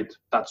 stop it,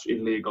 that's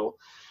illegal.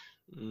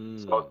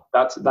 So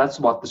that's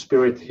what the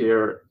spirit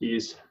here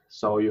is.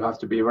 So you have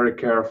to be very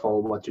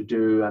careful what you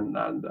do and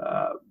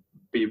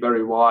be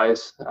very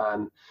wise,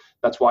 and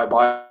that's why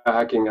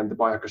biohacking and the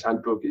Biohacker's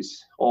Handbook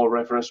is all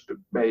reference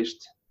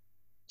based,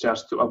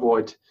 just to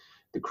avoid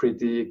the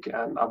critique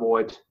and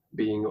avoid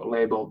being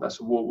labeled as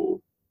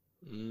woo-woo.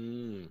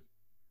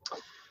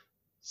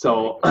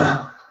 So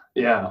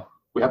yeah,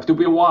 we have to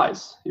be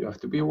wise. You have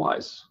to be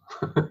wise.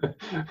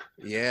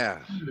 Yeah.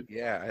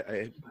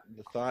 The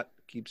thought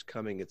keeps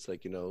coming. It's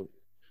like,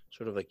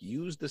 sort of like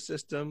use the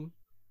system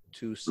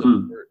to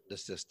subvert the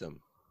system,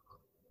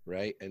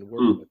 right? And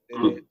work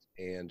within it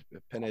and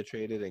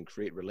penetrate it and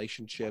create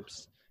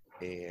relationships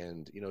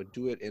and,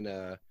 do it in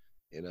a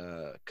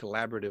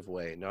collaborative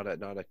way, not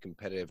a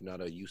competitive,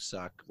 not a you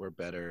suck, we're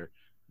better,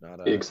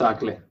 not a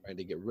exactly trying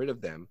to get rid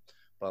of them.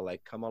 But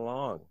like, come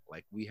along,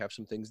 like we have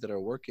some things that are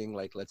working,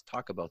 like let's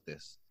talk about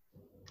this.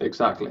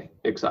 Exactly.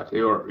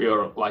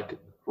 You're like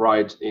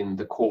right in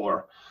the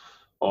core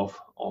of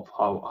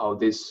how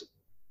this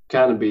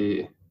can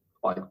be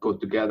like put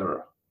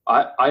together.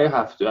 I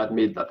have to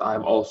admit that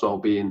I've also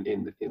been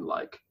in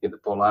the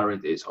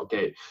polarities.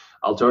 Okay,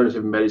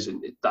 alternative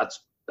medicine,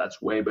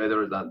 that's way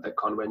better than the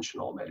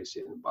conventional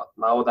medicine. But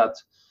now that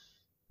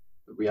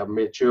we have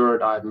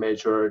I've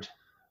matured,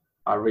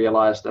 I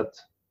realized that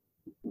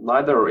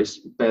neither is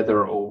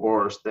better or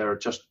worse. They're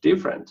just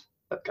different,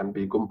 that can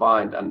be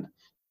combined and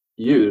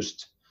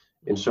used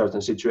in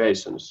certain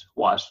situations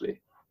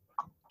wisely.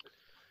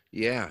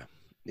 Yeah,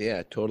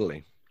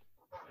 totally.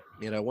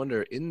 And I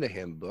wonder, in the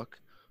handbook,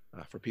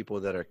 for people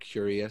that are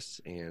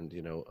curious and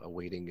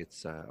awaiting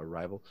its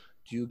arrival,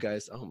 do you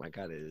guys? Oh my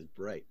God, it is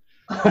bright.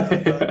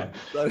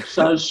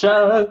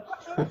 Sunshine.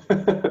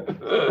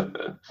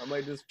 I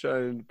might just try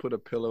and put a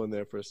pillow in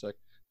there for a sec.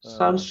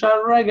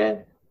 Sunshine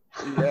reggae.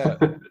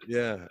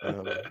 Yeah.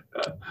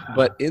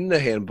 But in the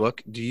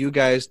handbook, do you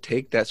guys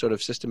take that sort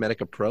of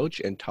systematic approach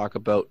and talk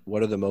about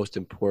what are the most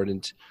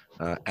important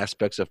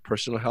aspects of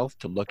personal health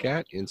to look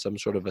at in some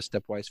sort of a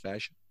stepwise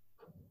fashion?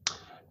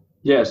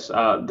 Yes,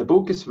 the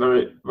book is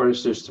very, very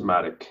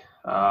systematic.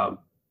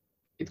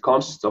 It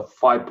consists of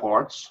 5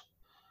 parts: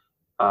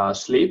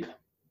 sleep,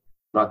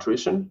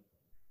 nutrition,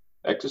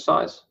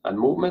 exercise and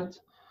movement,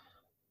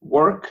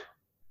 work,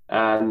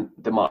 and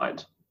the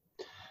mind.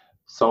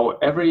 So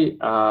every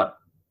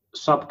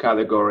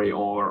subcategory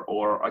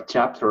or a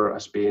chapter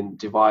has been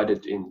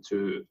divided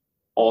into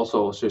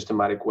also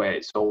systematic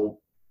ways. So,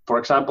 for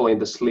example, in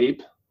the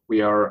sleep,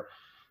 we are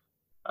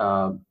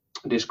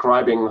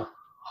describing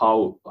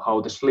how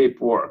the sleep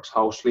works,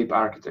 how sleep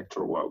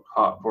architecture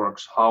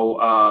works,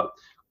 how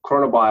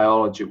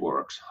chronobiology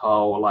works,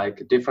 how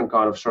like different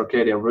kind of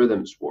circadian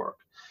rhythms work.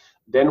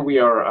 Then we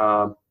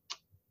are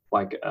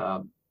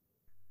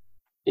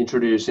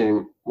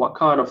introducing what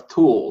kind of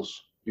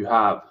tools you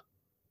have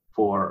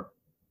for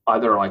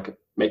either like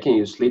making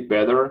you sleep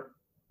better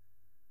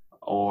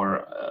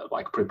or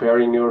like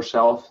preparing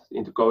yourself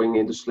into going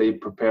into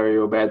sleep, prepare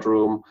your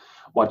bedroom,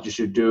 what you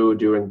should do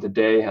during the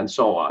day, and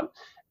so on.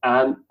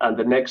 And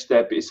the next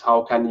step is,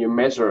 how can you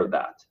measure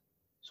that?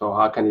 So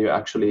how can you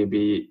actually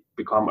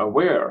become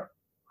aware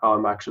how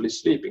I'm actually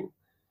sleeping?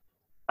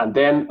 And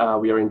then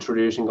we are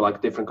introducing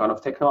like different kind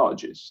of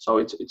technologies. So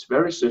it's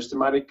very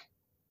systematic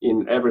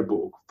in every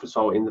book.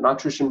 So in the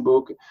nutrition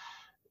book,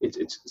 it's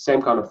the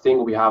same kind of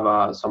thing. We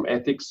have some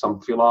ethics, some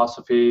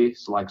philosophy,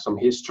 like some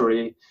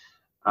history,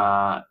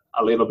 a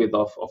little bit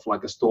of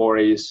like a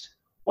stories.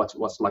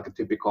 What's like a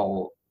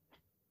typical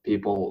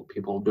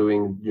people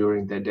doing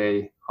during the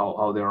day,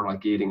 how they're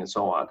like eating and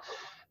so on.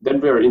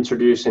 Then we're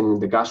introducing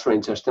the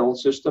gastrointestinal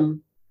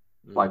system,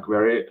 like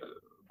very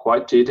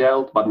quite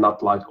detailed, but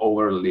not like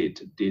overly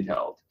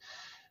detailed.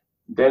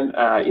 Then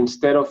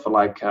instead of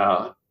like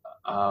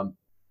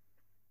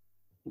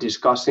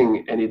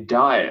discussing any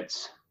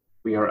diets,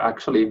 we are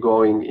actually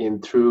going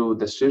in through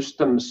the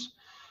systems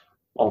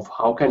of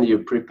how can you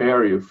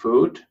prepare your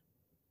food,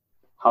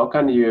 how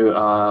can you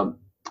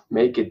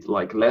make it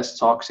like less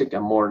toxic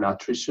and more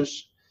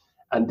nutritious,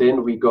 and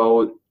then we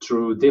go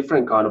through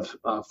different kind of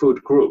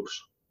food groups.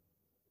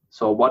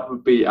 So what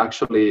would be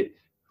actually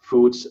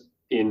foods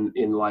in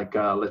like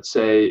let's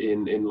say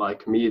in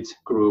like meat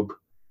group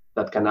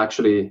that can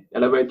actually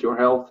elevate your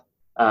health,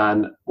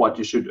 and what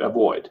you should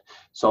avoid.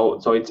 So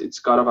it's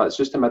kind of a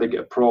systematic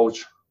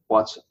approach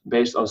what's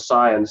based on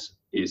science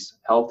is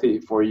healthy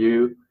for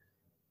you,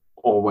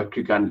 or what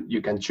you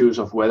can choose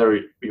of whether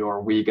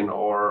you're vegan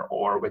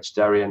or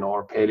vegetarian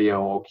or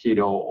paleo or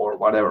keto or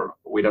whatever.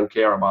 We don't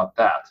care about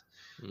that.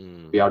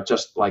 We are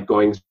just like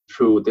going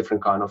through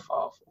different kind of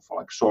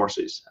like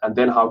sources. And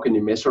then how can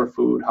you measure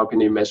food? How can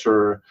you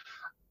measure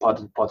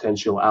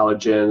potential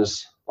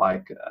allergens,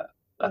 like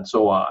and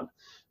so on.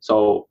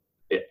 So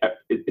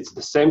it's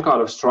the same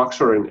kind of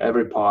structure in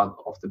every part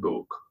of the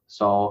book.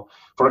 So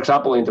for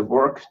example, in the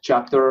work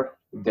chapter,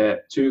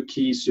 the two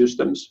key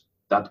systems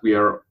that we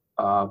are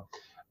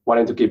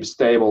wanting to keep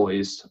stable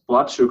is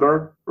blood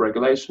sugar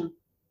regulation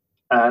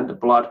and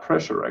blood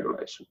pressure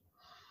regulation.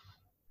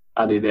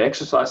 And in the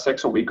exercise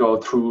section, we go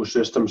through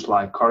systems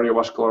like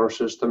cardiovascular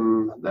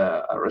system,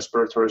 the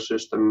respiratory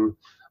system,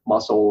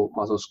 muscle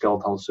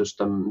skeletal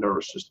system,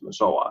 nervous system, and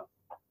so on.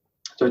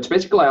 So it's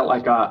basically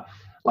like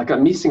a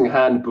missing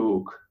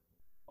handbook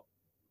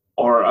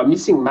or a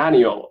missing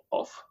manual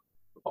of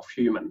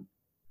human.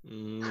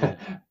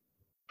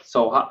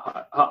 So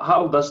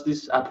how does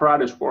this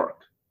apparatus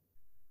work?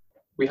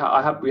 We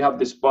have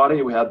this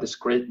body, we have this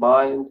great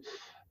mind,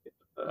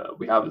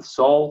 we have the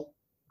soul.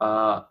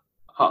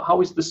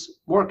 How is this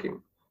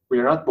working? We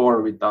are not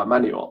born with a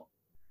manual.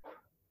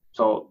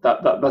 So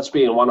that's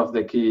been one of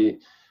the key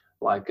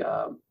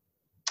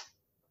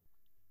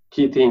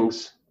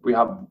things. We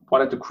have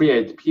wanted to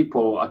create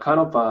people a kind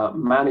of a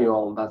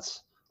manual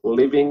that's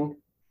living,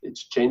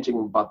 it's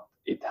changing, but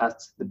it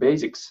has the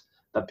basics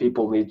that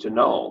people need to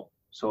know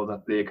so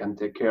that they can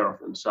take care of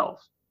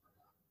themselves.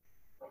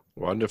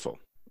 Wonderful.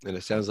 And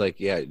it sounds like,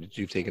 yeah,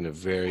 you've taken a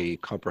very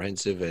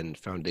comprehensive and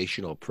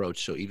foundational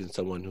approach. So even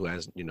someone who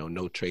has,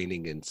 no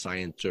training in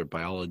science or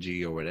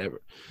biology or whatever,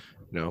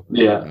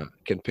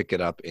 can pick it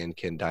up and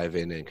can dive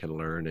in and can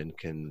learn and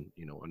can,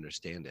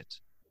 understand it,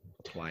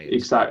 apply it.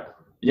 Exactly.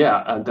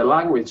 Yeah, and the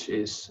language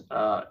is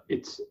there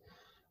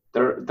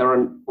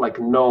are like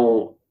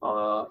no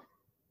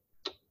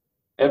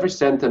every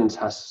sentence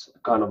has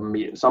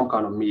some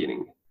kind of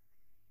meaning.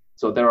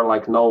 So there are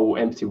like no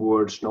empty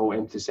words, no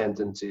empty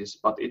sentences,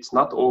 but it's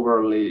not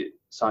overly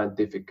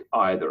scientific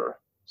either.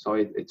 So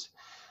it's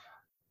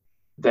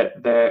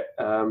the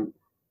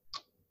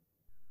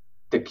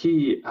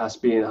key has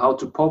been how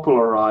to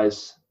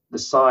popularize the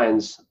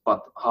science,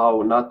 but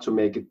how not to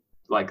make it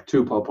like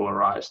too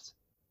popularized,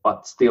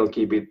 but still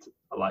keep it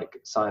like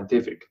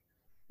scientific.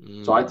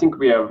 So I think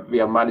we have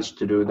managed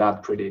to do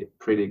that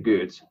pretty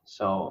good.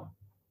 So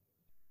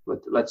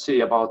let's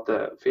see about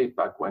the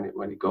feedback when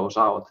it goes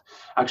out.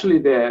 Actually,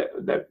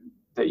 the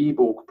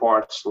ebook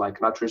parts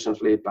like nutrition,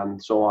 sleep,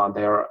 and so on,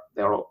 they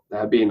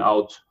have been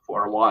out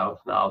for a while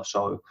now.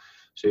 So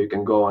you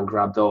can go and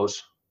grab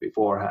those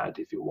beforehand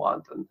if you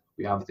want. And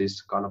we have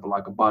this kind of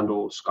like a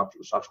bundle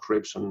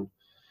subscription,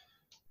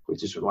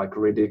 which is like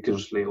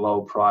ridiculously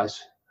low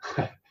price.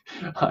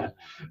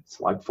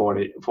 It's like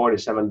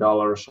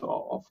 $47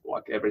 of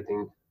like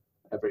everything,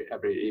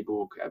 every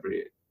ebook,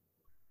 every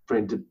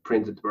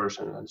printed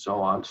version, and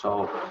so on.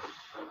 So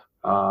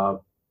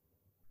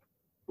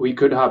we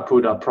could have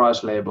put a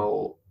price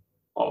label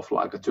of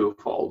like a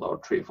twofold or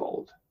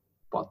threefold,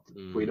 but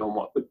we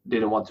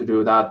didn't want to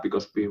do that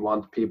because we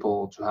want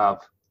people to have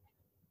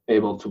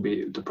able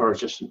to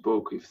purchase the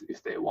book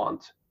if they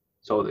want.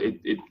 So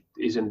it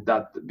isn't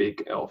that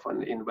big of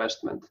an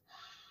investment.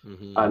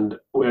 And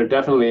we're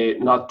definitely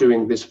not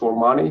doing this for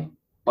money,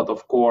 but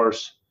of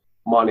course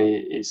money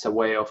is a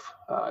way of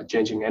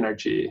changing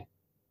energy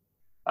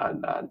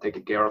and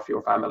taking care of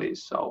your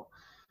families. So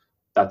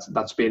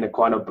that's been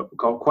quite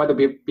a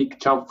big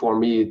jump for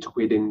me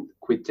to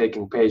quit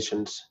taking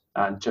patients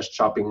and just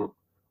chopping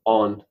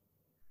on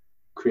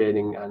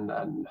creating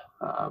and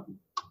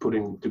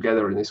putting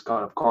together this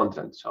kind of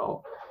content.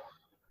 So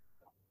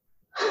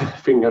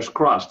fingers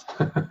crossed.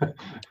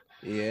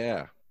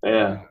 Yeah.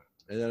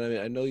 And then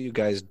I know you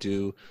guys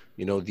do,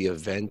 the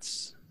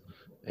events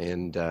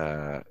and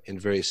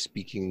various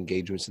speaking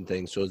engagements and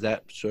things. So is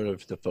that sort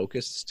of the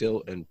focus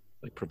still, and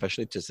like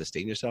professionally to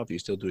sustain yourself? Are you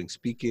still doing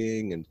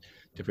speaking and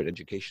different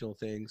educational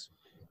things?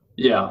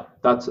 Yeah,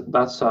 that's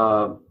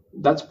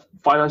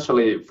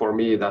financially for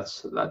me.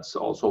 That's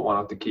also one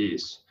of the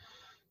keys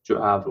to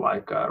have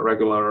like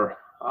regular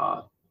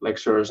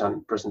lectures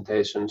and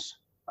presentations.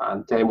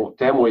 And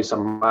Teemu is a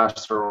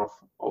master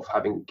of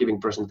having giving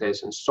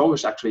presentations. So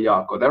is actually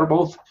Jaakko. They're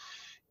both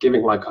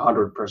giving like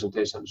 100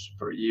 presentations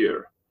per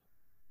year.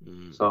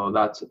 Mm. So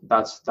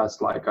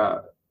that's like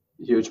a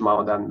huge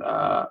amount. And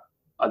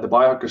at the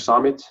Biohacker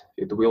Summit,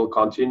 it will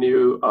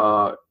continue.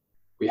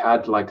 We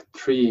had like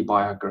 3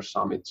 Biohacker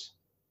Summits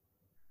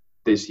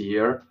this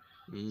year,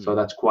 so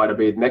that's quite a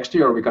bit. Next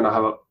year we're gonna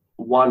have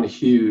one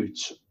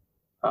huge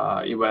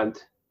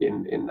event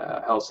in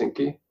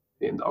Helsinki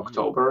in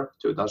October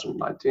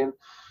 2019.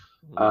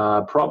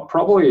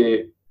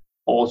 Probably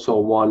also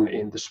one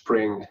in the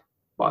spring,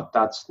 but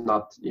that's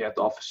not yet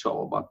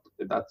official. But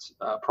that's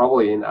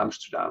probably in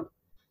Amsterdam.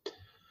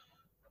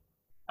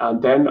 And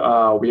then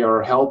we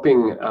are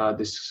helping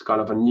this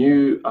kind of a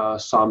new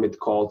summit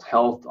called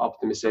Health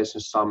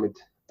Optimization Summit.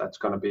 That's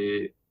going to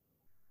be,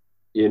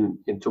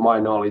 to my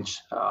knowledge,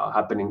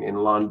 happening in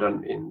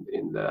London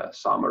in the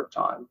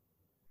summertime.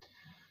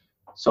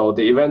 So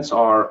the events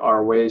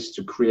are ways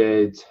to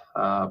create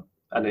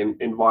an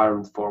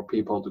environment for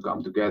people to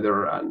come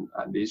together and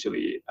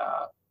easily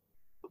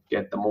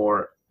get the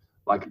more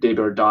like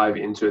deeper dive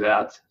into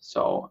that.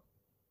 So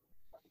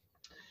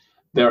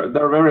they're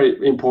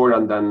very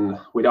important, and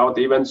without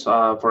events,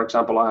 for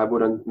example, I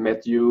wouldn't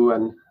met you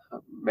and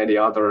many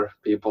other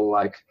people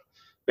like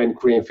Ben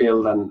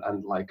Greenfield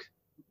and like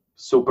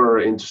super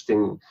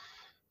interesting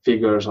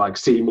figures like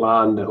Siim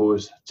Land,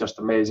 who's just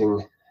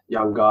amazing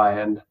young guy,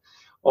 and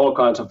all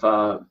kinds of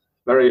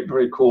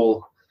very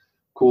cool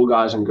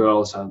guys and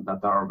girls, and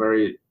that are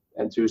very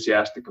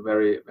enthusiastic,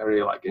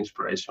 very like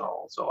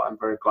inspirational. So I'm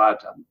very glad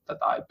that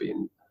I've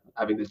been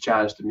having the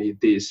chance to meet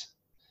these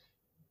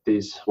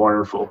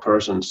wonderful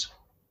persons.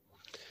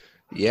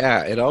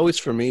 Yeah, it always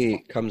for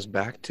me comes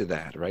back to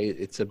that, right?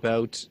 It's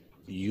about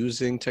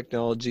using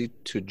technology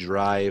to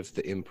drive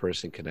the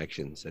in-person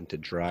connections and to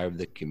drive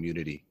the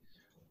community,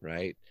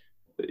 right?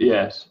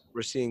 Yes.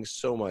 We're seeing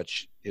so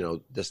much,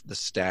 the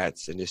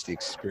stats and just the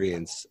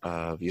experience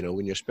of,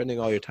 when you're spending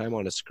all your time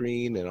on a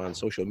screen and on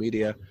social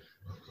media,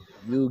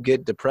 you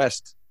get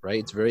depressed, right?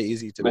 It's very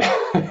easy to be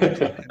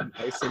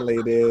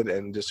isolated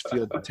and just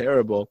feel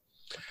terrible.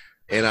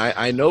 And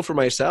I know for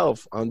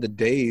myself, on the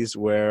days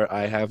where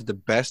I have the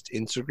best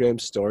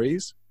Instagram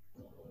stories,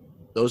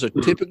 those are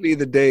typically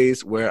the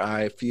days where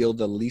I feel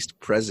the least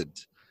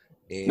present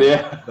and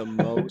the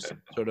most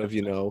sort of,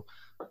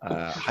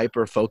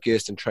 hyper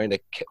focused and trying to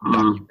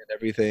document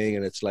everything.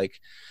 And it's like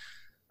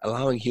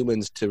allowing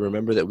humans to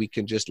remember that we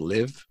can just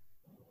live,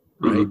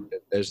 right?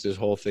 There's this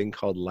whole thing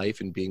called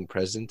life and being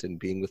present and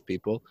being with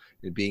people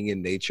and being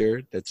in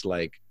nature. That's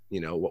like,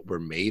 what we're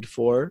made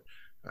for.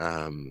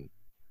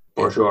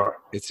 For sure.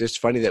 It's just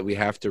funny that we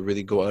have to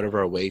really go out of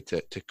our way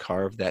to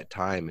carve that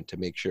time and to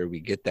make sure we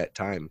get that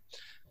time,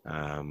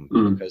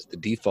 because the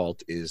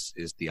default is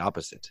the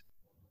opposite.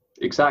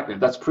 Exactly.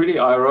 That's pretty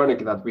ironic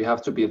that we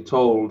have to be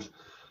told,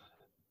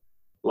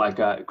 like,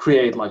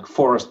 create like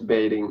forest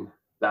bathing.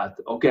 That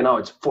okay, now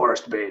it's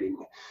forest bathing.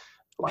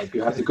 Like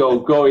you have to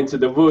go into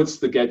the woods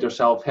to get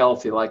yourself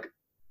healthy. Like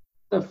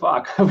the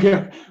fuck,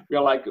 we're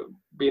like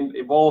been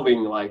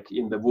evolving like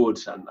in the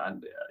woods and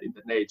in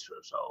the nature.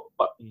 So,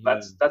 but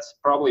that's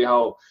probably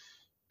how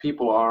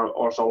people are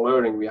also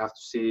learning. We have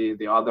to see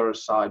the other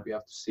side. We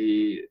have to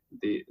see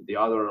the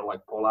other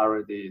like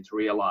polarity to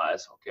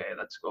realize, okay,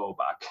 let's go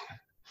back.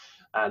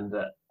 And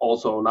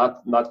also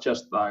not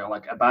just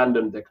like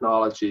abandon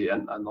technology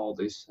and all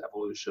this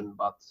evolution,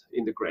 but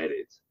integrate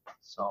it.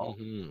 So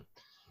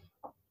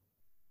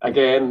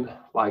again,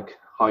 like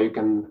how you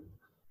can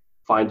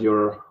find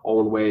your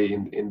own way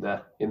in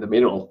the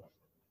middle.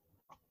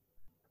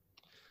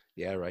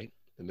 Yeah, right.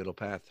 The middle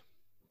path.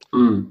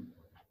 I'm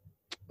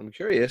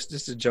curious,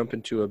 just to jump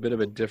into a bit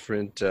of a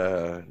different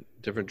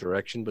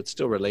direction, but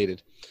still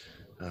related.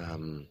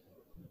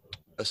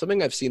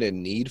 Something I've seen a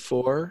need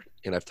for,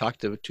 and I've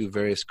talked to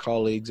various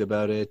colleagues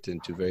about it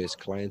and to various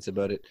clients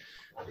about it,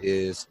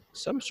 is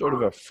some sort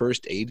of a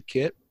first aid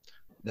kit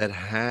that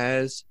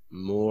has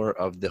more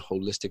of the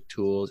holistic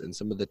tools and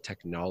some of the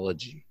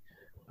technology.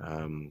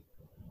 I'm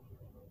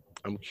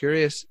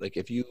curious, like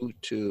if you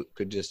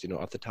could just,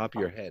 off the top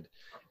of your head,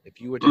 if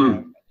you were to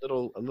have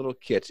a little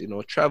kit,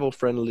 a travel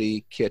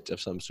friendly kit of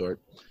some sort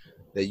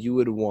that you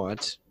would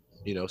want,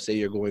 say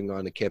you're going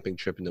on a camping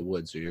trip in the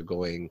woods or you're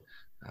going,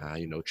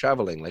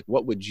 traveling, like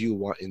what would you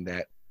want in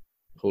that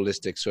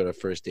holistic sort of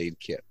first aid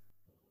kit?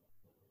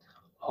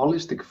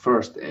 Holistic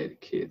first aid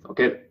kit.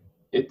 Okay.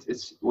 It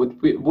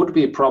would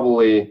be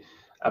probably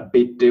a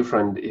bit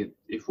different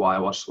if I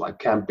was like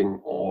camping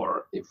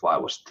or if I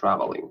was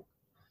traveling.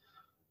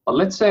 But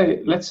let's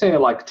say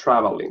like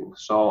traveling.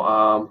 So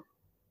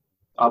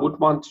I would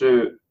want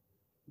to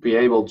be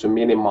able to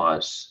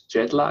minimize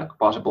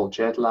possible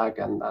jet lag,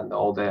 and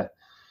all the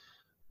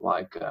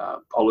like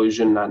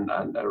pollution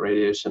and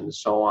radiation and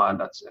so on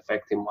that's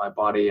affecting my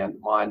body and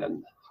mind,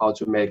 and how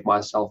to make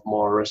myself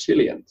more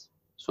resilient.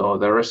 So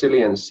the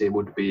resiliency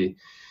would be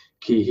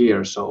key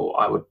here. So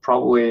I would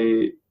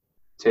probably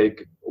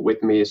take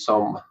with me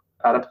some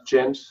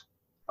adaptogens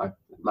like,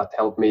 that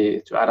help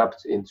me to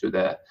adapt into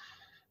the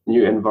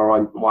new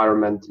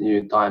environment,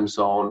 new time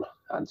zone,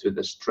 and to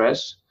the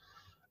stress.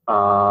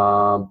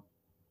 Uh,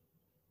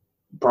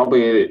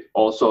 Probably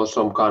also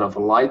some kind of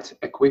light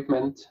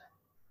equipment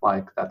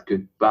like that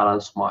could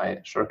balance my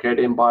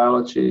circadian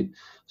biology,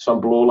 some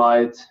blue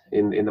light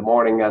in the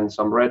morning and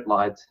some red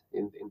light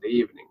in the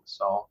evening.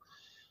 So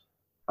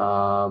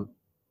I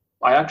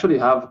actually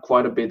have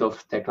quite a bit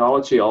of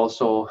technology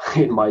also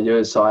in my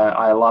use. So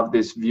I love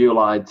this view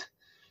light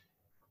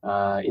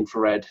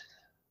infrared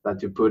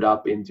that you put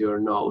up into your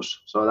nose.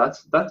 So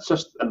that's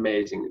just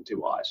amazing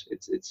device.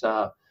 It's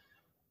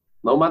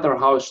no matter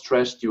how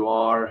stressed you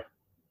are,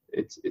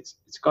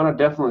 it's gonna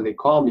definitely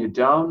calm you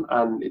down,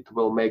 and it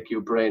will make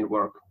your brain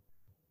work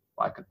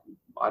like,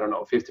 I don't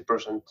know,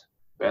 50%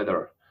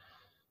 better.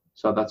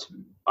 So that's,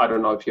 I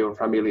don't know if you're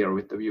familiar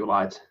with the view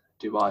light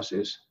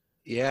devices.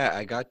 Yeah,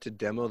 I got to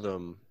demo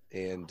them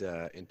and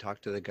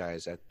talk to the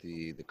guys at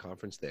the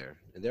conference there,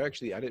 and they're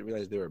actually, I didn't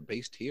realize they were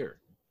based here.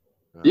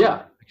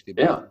 Yeah, Actually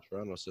based yeah, in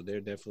Toronto, so they're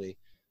definitely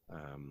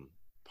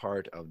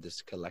part of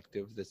this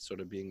collective that's sort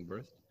of being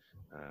birthed.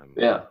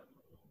 yeah,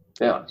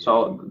 yeah. Yeah,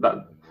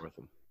 worth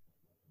them.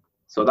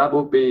 So that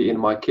would be in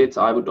my kit.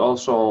 I would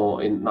also,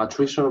 in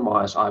nutrition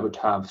wise, I would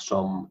have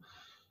some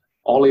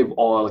olive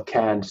oil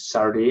canned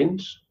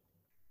sardines.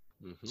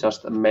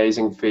 Just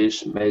amazing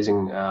fish,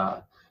 amazing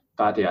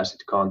fatty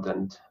acid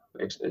content,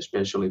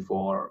 especially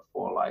for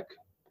like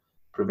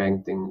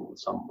preventing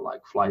some like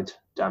flight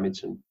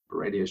damage and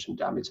radiation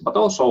damage, but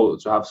also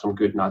to have some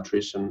good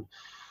nutrition.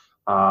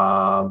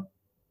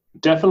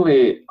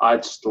 Definitely, I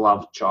just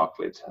love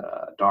chocolate,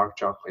 dark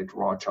chocolate,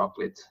 raw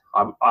chocolate.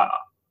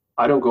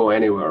 I don't go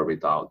anywhere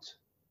without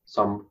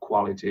some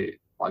quality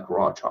like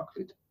raw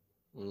chocolate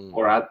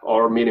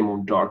or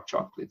minimum dark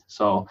chocolate.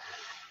 So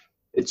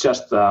it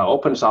just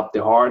opens up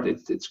the heart.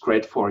 It's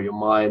great for your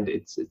mind.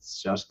 It's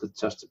just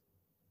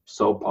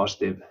so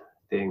positive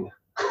thing.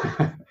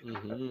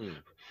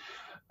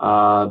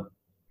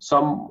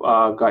 Some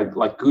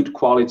like good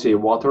quality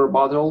water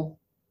bottle.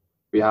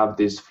 We have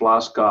these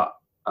Flaska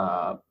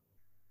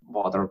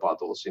water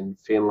bottles in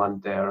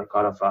Finland. They're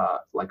kind of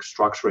like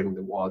structuring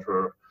the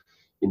water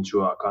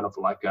into a kind of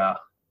like a,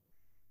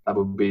 that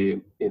would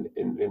be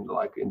in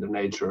like in the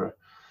nature.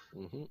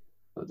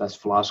 That's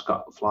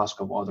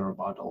Flaska water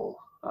bottle.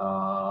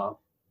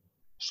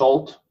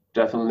 Salt,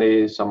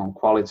 definitely some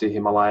quality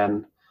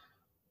Himalayan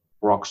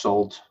rock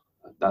salt.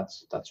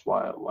 That's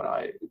why what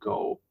I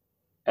go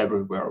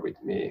everywhere with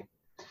me.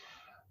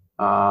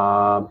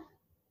 For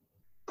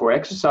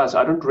exercise,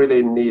 I don't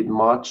really need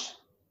much.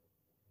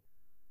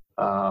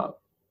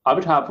 I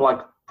would have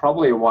like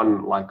probably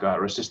one like a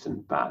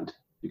resistant band.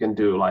 You can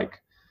do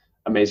like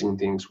amazing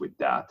things with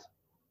that.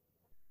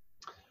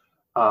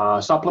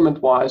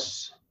 Supplement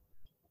wise,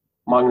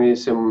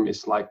 magnesium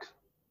is like,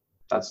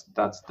 that's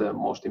the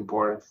most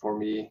important for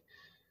me.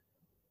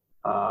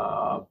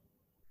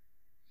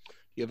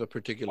 You have a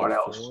particular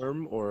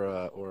form or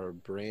a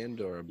brand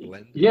or a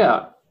blend?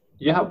 Yeah,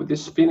 you have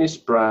this Finnish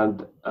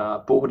brand,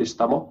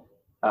 Puhdistamo,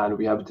 and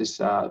we have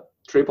this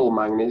triple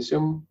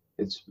magnesium.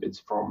 It's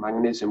from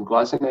magnesium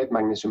glycinate,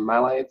 magnesium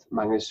malate,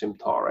 magnesium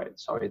taurate.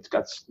 So it's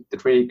got the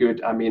 3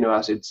 good amino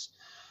acids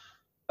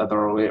that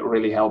are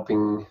really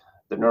helping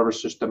the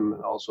nervous system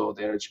and also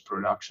the energy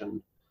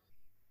production,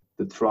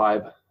 the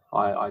thrive.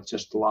 I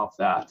just love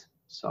that.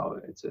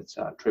 So it's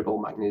a triple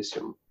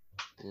magnesium.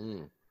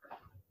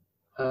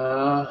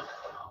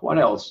 What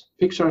else?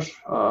 Pictures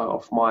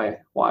of my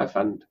wife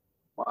and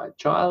my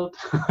child,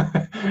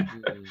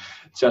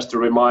 just to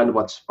remind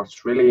what's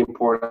really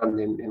important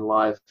in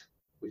life,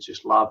 which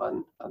is love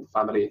and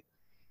family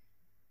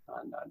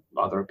and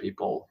other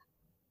people.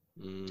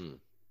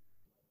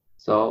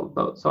 So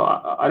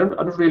I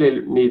don't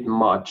really need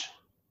much.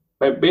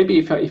 But maybe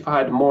if I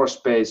had more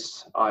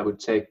space, I would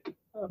take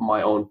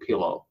my own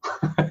pillow.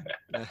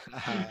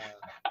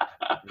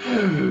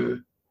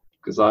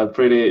 Because I'm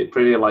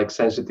pretty like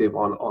sensitive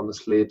on the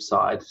sleep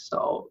side.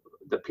 So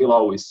the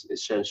pillow is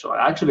essential.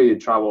 I actually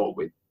travel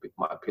with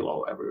my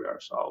pillow everywhere.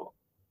 So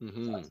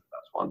that's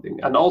one thing.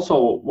 And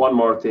also one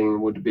more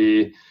thing would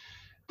be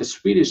the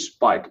Swedish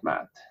spike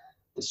mat.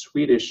 The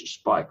Swedish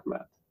spike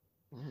mat.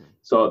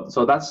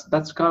 So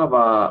that's kind of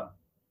a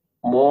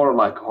more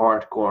like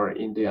hardcore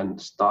Indian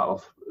style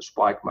of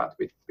spike mat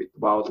with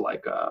about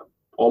like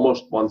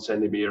almost 1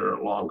 centimeter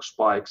long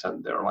spikes,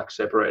 and they're like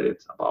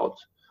separated about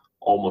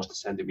almost a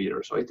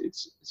centimeter. So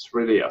it's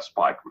really a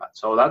spike mat.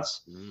 So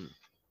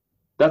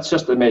that's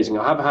just amazing.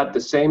 I have had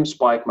the same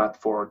spike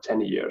mat for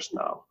 10 years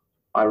now.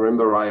 I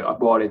remember I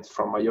bought it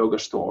from a yoga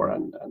store,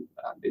 and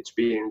it's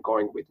been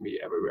going with me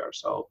everywhere.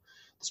 So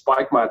the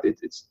spike mat,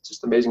 it's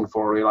just amazing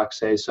for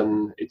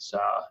relaxation. It's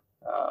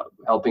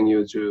helping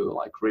you to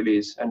like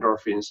release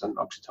endorphins and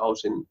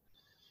oxytocin.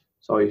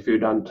 So if you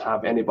don't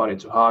have anybody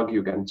to hug,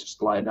 you can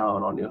just lie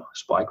down on your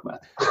spike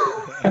mat.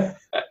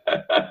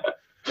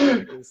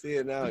 You can see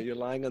it now. You're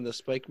lying on the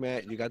spike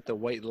mat. You got the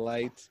white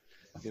light.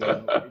 maybe a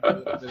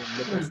little bit of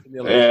nipple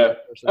stimulation Yeah.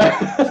 or some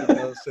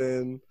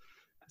oxytocin.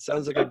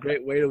 Sounds like a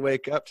great way to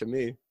wake up to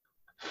me.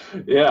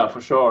 Yeah,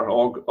 for sure.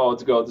 Or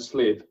to go to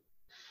sleep.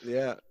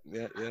 Yeah.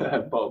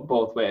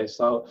 Both ways.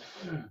 So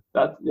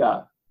that,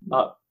 yeah,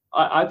 not,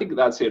 I think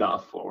that's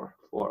enough for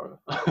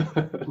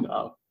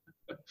now.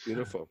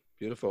 Beautiful.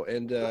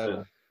 And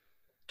Yeah.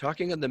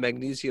 talking on the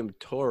magnesium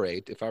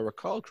taurate, if I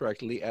recall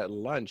correctly, at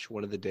lunch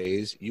one of the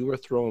days, you were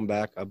throwing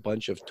back a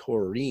bunch of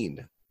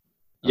taurine.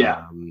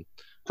 Yeah,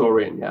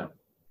 taurine. Yeah.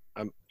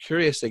 I'm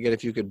curious again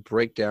if you could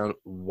break down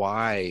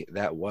why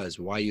that was,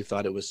 why you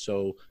thought it was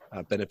so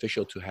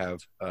beneficial to have,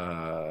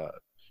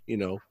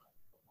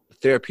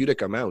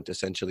 therapeutic amount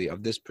essentially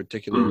of this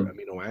particular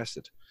amino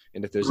acid,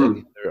 and if there's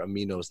any other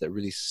aminos that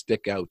really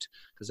stick out.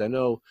 Because I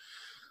know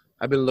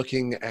I've been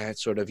looking at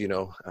sort of,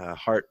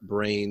 heart,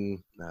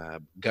 brain,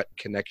 gut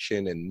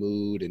connection and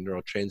mood and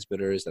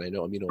neurotransmitters. And I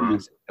know amino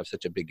acids have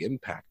such a big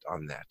impact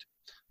on that.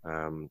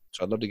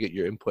 So I'd love to get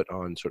your input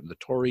on sort of the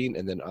taurine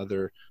and then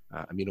other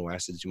amino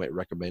acids you might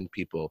recommend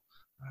people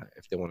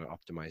if they want to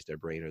optimize their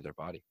brain or their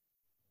body.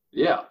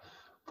 Yeah,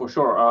 for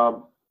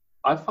sure.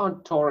 I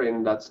found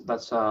taurine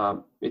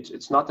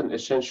it's not an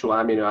essential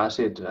amino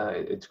acid.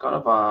 It's kind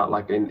of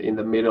like in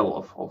the middle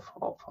of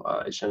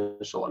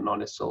essential and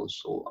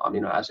non-essential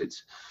amino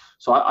acids.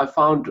 So I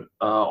found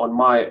on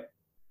my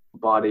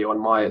body, on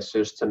my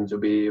system, to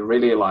be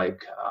really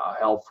like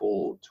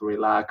helpful to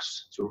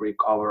relax, to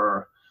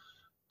recover,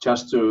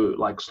 just to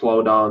like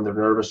slow down the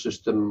nervous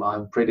system.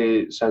 I'm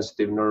pretty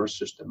sensitive nervous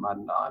system,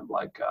 and I'm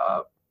like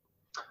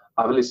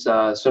I believe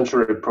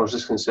sensory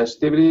processing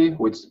sensitivity,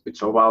 which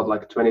about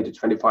like 20 to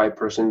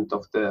 25%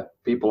 of the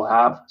people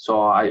have. So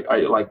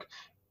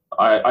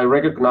I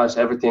recognize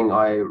everything.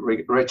 I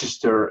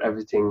register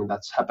everything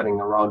that's happening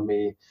around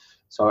me.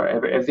 So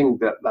everything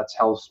that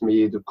helps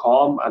me to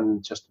calm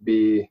and just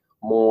be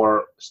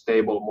more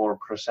stable, more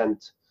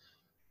present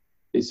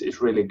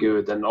is really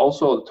good. And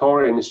also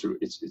taurine it's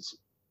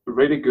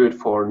really good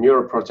for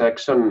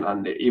neuroprotection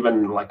and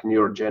even like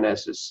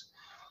neurogenesis.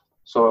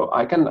 So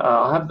I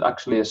have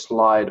actually a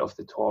slide of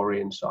the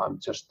taurine. So I'm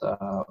just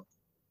I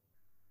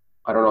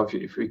don't know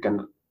if you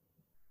can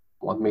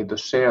want me to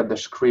share the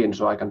screen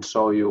so I can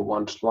show you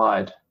one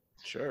slide.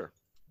 Sure.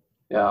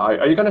 Yeah,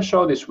 are you gonna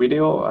show this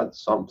video at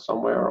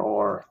somewhere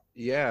or?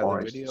 Yeah,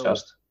 or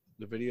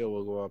the video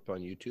will go up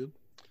on YouTube.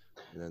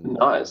 And then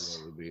nice.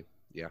 Will be,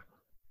 yeah.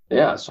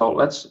 Yeah. So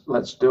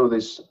let's do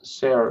this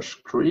share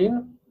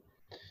screen.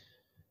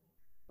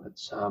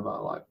 Let's have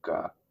a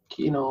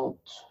keynote.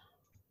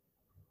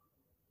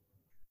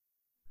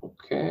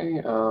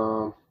 Okay.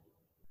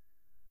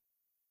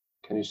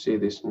 Can you see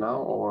this now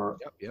or?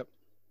 Yep.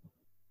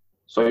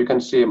 So you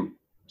can see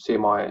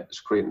my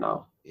screen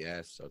now.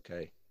 Yes.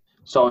 Okay.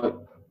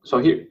 So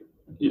here,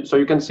 so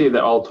you can see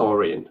the all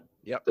taurine.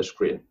 Yep. The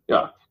screen.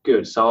 Yeah.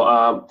 Good.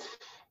 So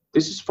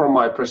this is from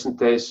my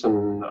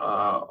presentation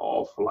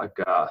of like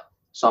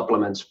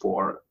supplements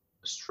for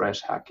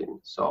stress hacking.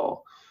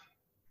 So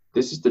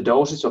this is the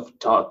dosage of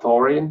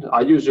taurine.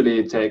 I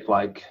usually take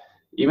like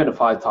even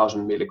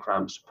 5,000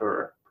 milligrams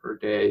per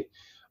day,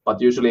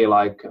 but usually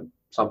like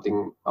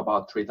something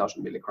about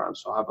 3,000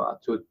 milligrams. So I have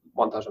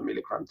 1,000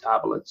 milligram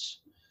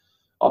tablets.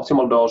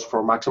 Optimal dose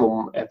for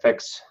maximum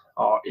effects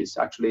is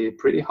actually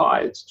pretty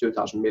high. It's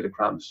 2,000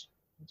 milligrams.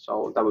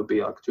 So that would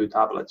be like 2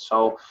 tablets.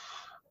 So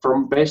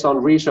based on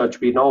research,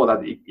 we know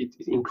that it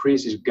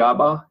increases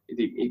GABA, it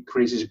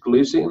increases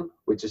glycine,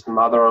 which is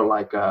another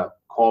like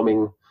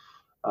calming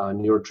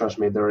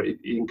neurotransmitter. It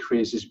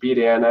increases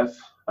BDNF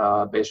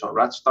based on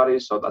rat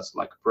studies. So that's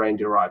like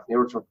brain-derived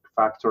neurotrophic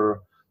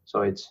factor.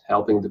 So it's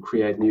helping to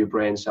create new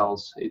brain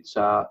cells. It's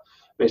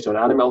based on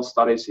animal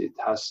studies. It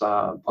has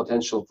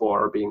potential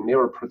for being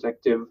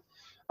neuroprotective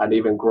and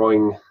even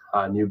growing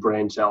new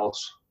brain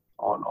cells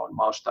on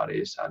mouse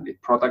studies. And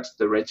it protects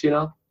the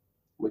retina,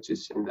 which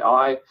is in the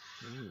eye.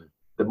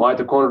 The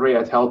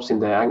mitochondria, it helps in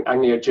the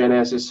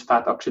angiogenesis,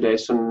 fat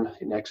oxidation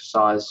in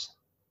exercise,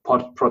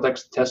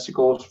 protects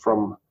testicles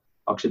from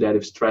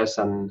oxidative stress,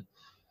 and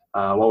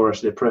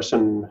lowers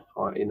depression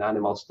in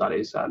animal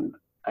studies and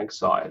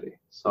anxiety.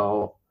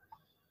 So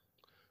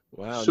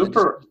wow,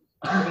 super.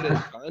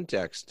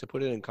 To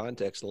put it in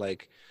context,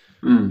 like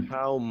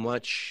how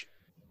much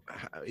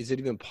is it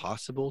even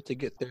possible to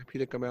get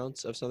therapeutic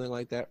amounts of something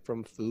like that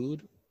from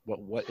food?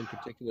 What in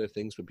particular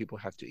things would people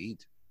have to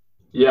eat?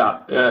 Yeah,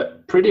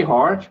 pretty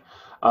hard.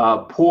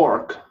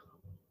 Pork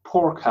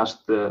has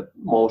the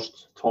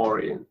most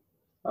taurine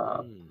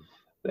of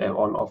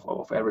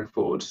every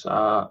food.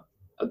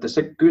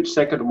 The good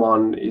second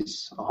one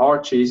is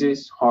hard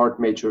cheeses, hard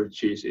mature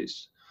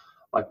cheeses,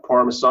 like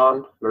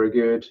Parmesan, very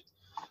good,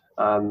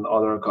 and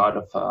other kind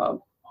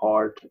of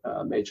hard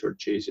mature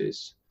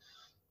cheeses.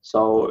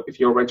 So if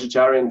you're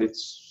vegetarian,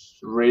 it's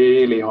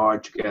really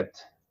hard to get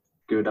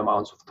good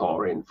amounts of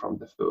taurine from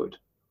the food.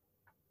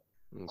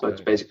 Okay. So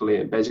it's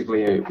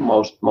basically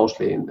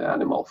mostly in the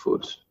animal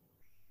foods.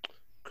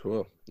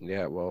 Cool.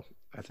 Yeah. Well,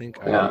 I think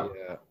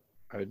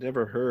I'd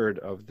never heard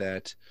of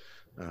that.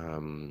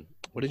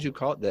 What did you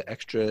call it? The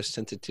extra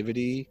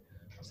sensitivity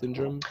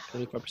syndrome,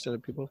 25%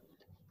 of people?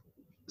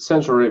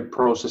 Sensory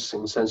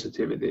processing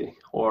sensitivity,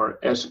 or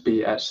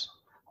SBS.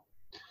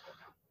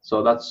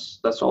 So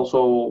that's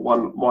also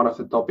one of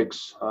the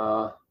topics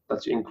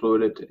that's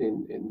included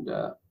in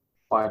the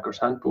Biohacker's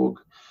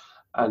Handbook,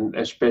 and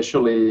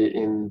especially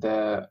in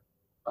the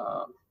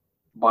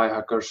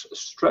Biohacker's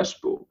Stress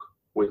Book,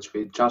 which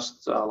we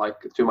just like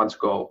 2 months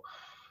ago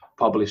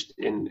published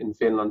in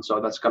Finland. So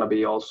that's going to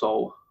be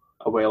also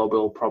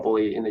available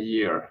probably in a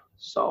year.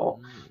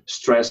 So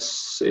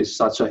stress is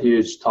such a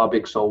huge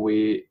topic, so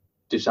we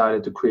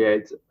decided to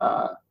create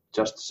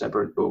just a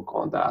separate book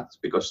on that,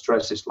 because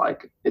stress is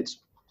like,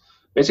 it's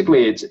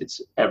basically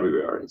it's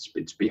everywhere,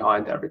 it's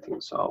behind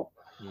everything. So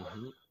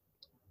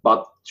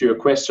but to your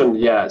question,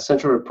 yeah,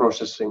 sensory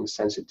processing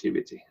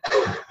sensitivity.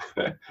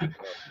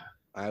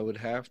 I would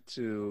have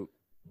to,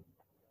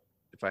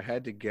 if I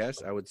had to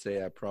guess, I would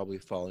say I probably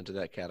fall into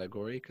that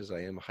category because I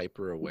am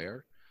hyper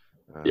aware.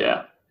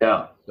 Yeah.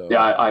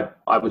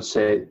 I would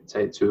say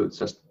too,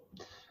 just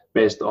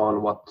based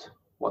on what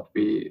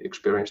we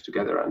experienced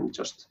together, and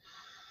just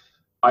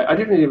I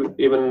didn't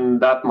even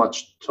that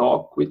much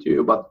talk with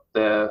you, but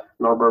the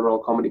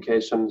nonverbal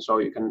communication, so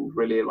you can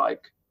really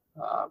like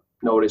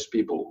notice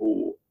people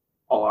who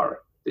are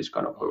this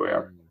kind of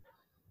aware.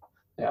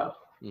 Yeah.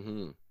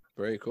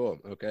 Very cool.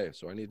 Okay,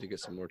 so I need to get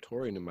some more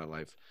taurine in my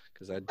life,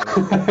 because I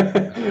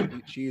don't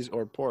eat cheese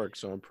or pork,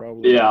 so I'm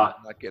probably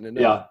not getting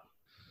enough.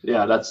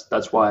 Yeah,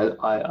 that's why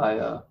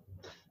I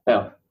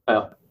yeah.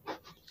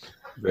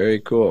 Very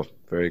cool.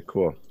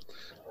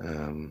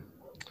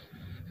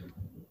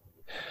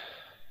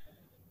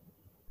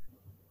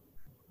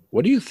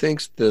 What do you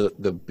think's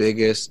the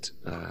biggest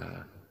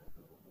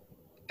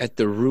at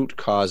the root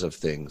cause of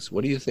things?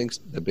 What do you think's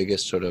the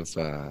biggest sort of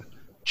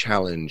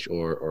challenge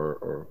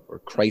or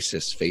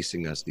crisis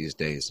facing us these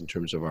days in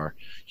terms of our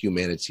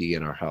humanity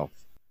and our health?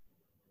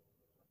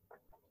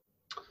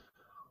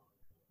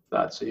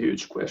 That's a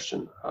huge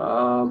question.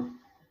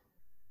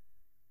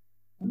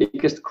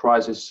 Biggest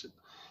crisis,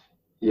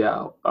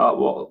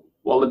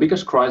 well, the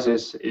biggest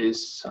crisis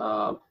is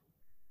the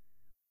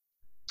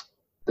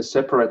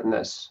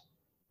separateness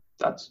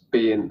that's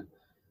been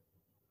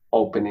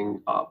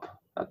opening up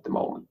at the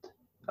moment,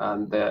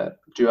 and the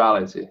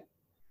duality.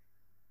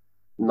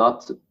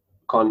 Not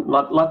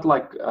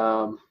like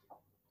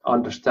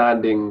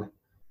understanding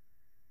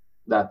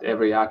that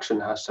every action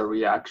has a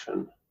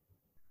reaction,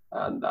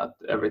 and that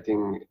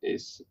everything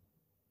is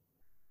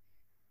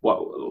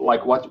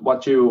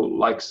what you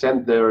like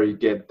send there, you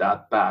get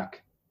that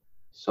back.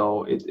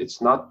 So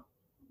it's not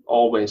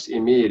always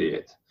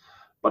immediate,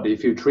 but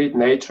if you treat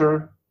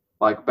nature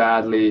like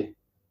badly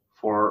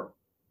for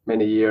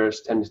many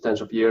years,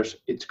 tens of years,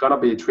 it's gonna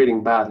be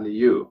treating badly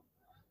you.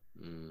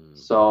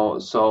 So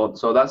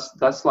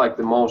that's like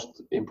the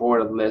most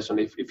important lesson.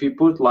 If you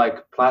put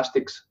like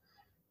plastics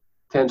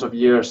tens of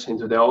years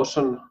into the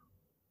ocean,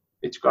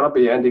 it's gonna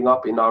be ending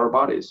up in our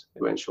bodies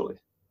eventually.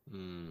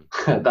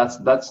 That's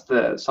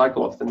the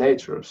cycle of the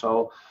nature.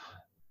 So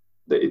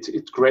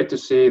it's great to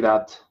see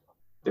that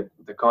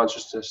the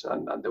consciousness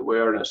and the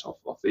awareness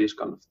of these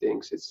kind of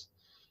things, it's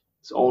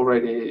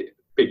already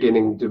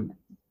beginning to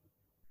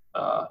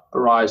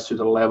rise to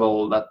the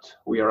level that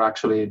we are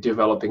actually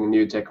developing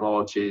new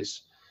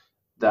technologies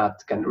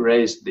that can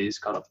erase these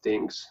kind of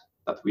things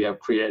that we have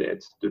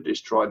created to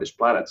destroy this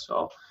planet.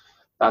 So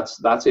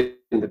that's it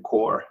in the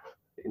core,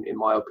 in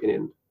my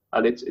opinion.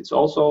 And it's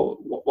also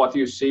what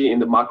you see in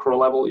the macro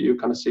level, you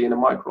kind of see in the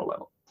micro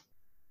level.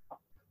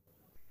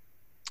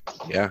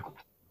 Yeah,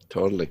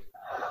 totally.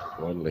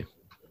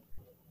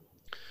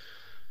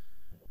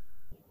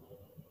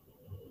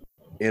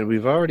 And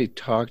we've already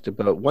talked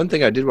about one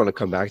thing I did want to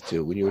come back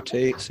to when you were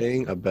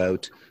saying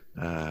about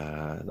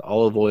the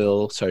olive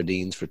oil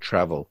sardines for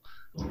travel.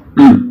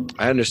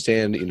 I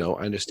understand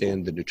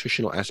the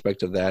nutritional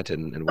aspect of that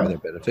and why they're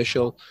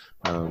beneficial.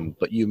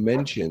 But you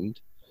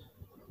mentioned,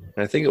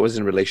 and I think it was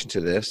in relation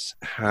to this,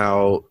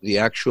 how the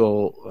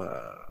actual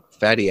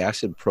fatty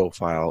acid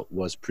profile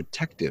was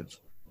protective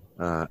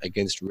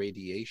against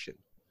radiation.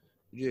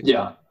 Could you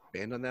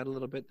expand on that a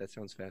little bit? That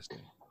sounds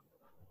fascinating.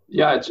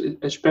 Yeah, it's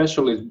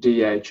especially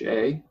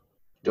DHA,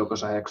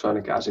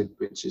 docosahexaenoic acid,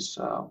 which is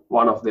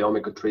one of the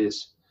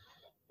omega-3s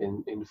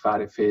in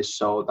fatty fish.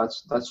 So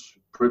that's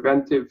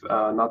preventive,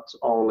 not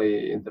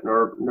only in the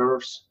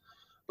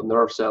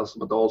nerve cells,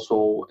 but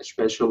also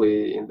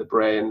especially in the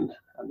brain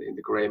and in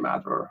the gray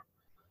matter.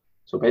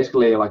 So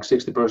basically, like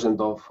 60%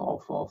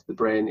 of the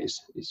brain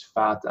is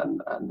fat,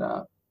 and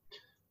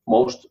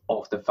most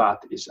of the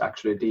fat is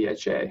actually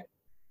DHA.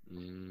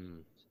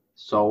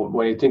 So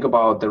when you think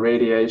about the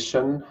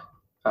radiation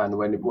and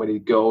when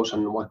it goes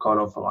and what kind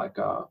of like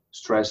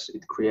stress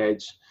it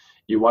creates,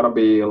 you want to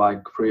be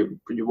like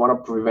you want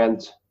to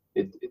prevent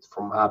it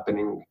from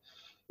happening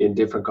in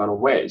different kind of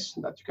ways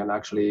that you can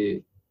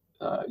actually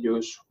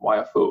use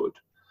via food.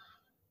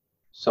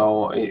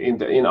 So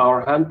in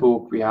our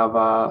handbook we have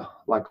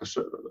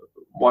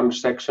one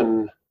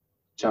section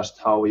just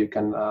how you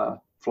can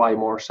fly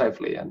more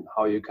safely and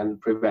how you can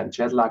prevent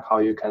jet lag, how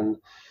you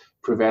can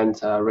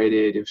prevent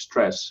radiative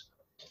stress.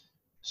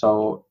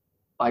 So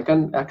I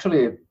can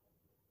actually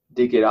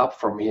dig it up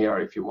from here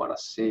if you want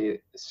to see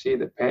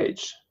the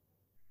page.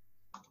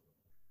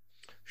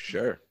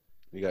 Sure.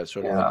 You got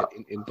sort of like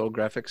an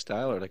infographic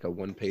style or like a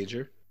one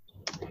pager?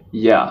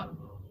 Yeah.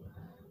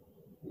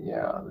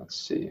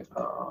 Let's see.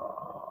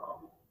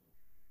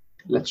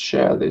 Let's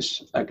share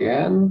this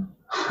again.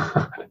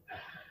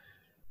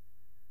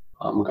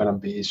 I'm gonna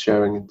be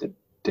sharing the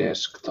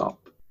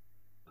desktop.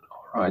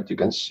 All right, you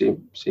can see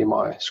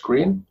my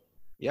screen.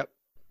 Yep.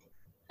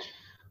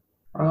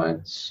 Right.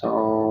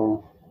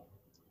 So.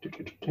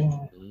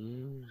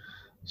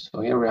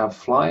 So here we have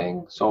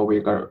flying. So we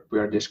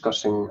are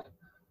discussing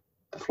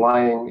the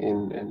flying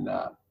in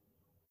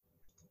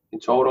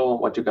total.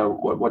 What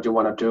you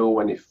want to do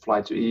when you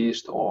fly to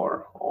east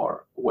or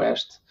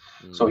west.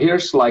 So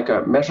here's like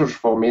a measures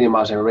for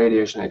minimizing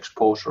radiation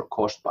exposure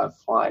caused by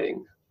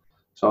flying.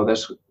 So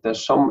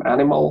there's some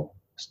animal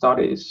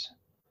studies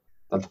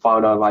that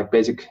found out like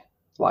basic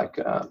like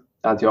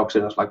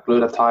antioxidants like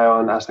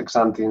glutathione,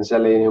 astaxanthin,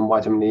 selenium,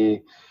 vitamin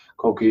E,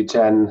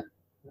 CoQ10,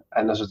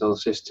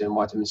 N-acetylcysteine,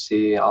 vitamin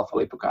C,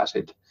 alpha-lipoic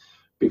acid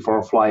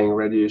before flying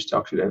reduced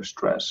oxidative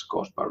stress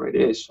caused by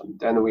radiation.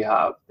 Then we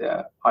have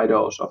the high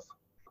dose of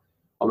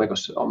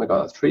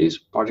omega-3s,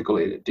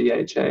 particularly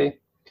the DHA.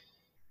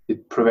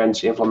 It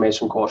prevents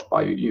inflammation caused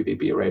by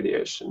UVB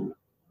radiation,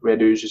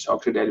 reduces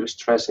oxidative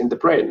stress in the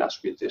brain, as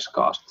we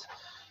discussed.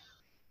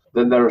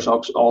 Then there's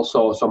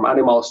also some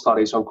animal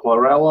studies on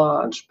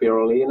chlorella and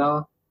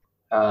spirulina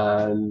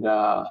and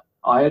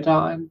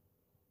iodine.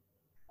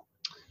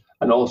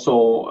 And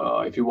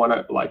also, if you want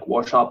to like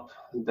wash up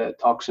the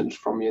toxins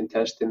from your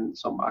intestine,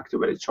 some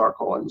activated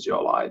charcoal and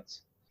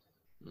zeolite.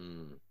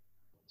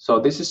 So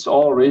this is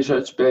all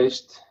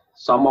research-based.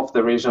 Some of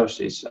the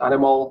research is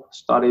animal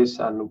studies,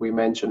 and we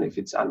mention if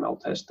it's animal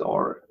test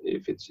or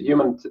if it's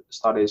human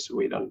studies,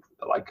 we don't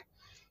like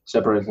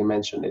separately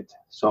mention it.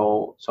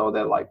 So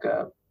they're like,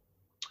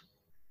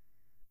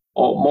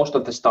 most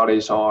of the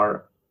studies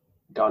are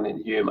done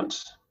in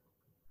humans.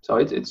 So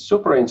it's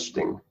super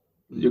interesting.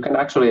 You can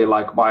actually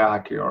like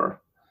biohack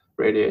your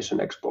radiation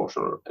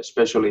exposure,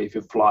 especially if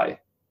you fly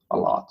a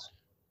lot.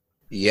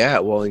 Yeah,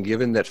 well, and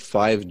given that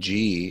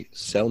 5G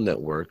cell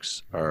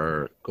networks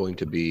are going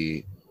to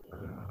be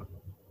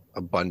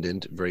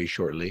abundant very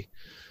shortly,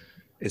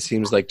 it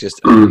seems like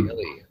just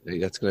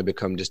that's going to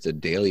become just a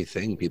daily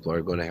thing. People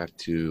are going to have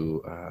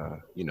to,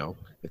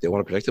 if they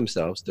want to protect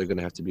themselves, they're going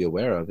to have to be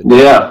aware of it.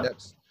 Yeah.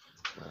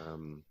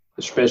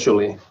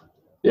 Especially,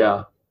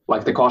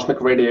 like the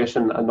cosmic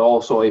radiation, and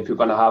also if you're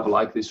going to have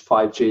like this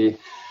 5G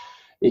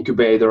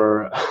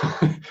incubator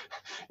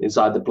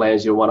inside the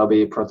planes, you want to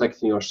be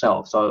protecting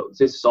yourself. So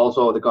this is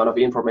also the kind of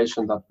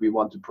information that we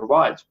want to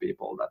provide to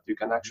people, that you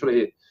can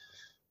actually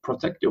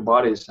protect your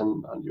bodies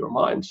and your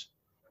minds.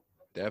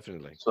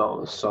 Definitely.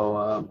 So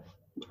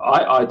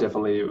I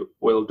definitely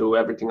will do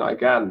everything I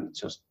can,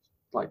 just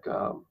like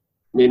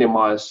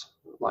minimize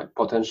like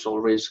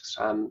potential risks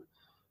and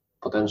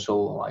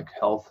potential like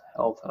health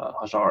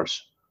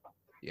hazards.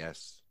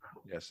 Yes,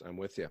 I'm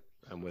with you.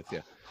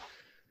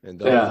 And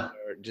those that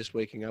are just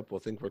waking up will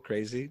think we're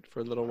crazy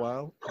for a little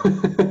while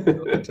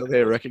until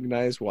they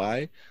recognize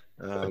why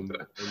and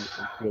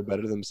feel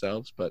better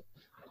themselves. But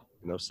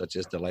such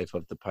is the life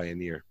of the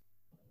pioneer.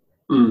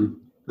 Well,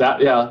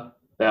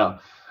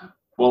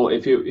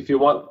 if you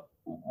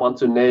want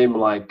to name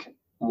like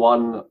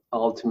one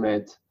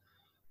ultimate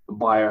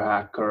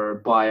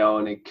biohacker,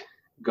 bionic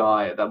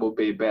guy, that would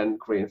be Ben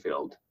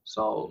Greenfield.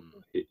 So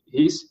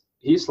he's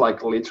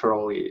like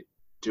literally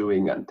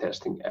doing and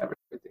testing everything.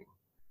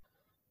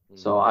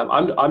 So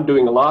I'm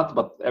doing a lot,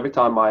 but every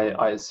time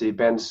I see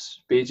Ben's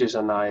speeches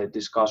and I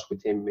discuss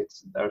with him,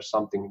 there's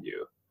something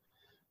new.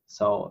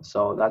 So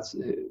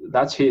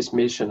that's his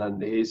mission,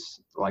 and he's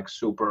like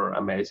super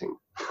amazing.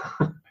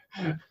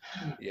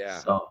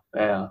 So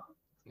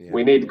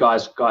we need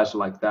guys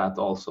like that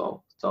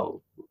also.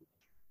 So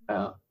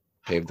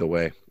pave the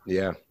way.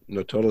 Yeah,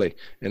 no, totally.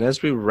 And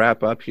as we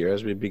wrap up here,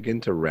 as we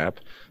begin to wrap,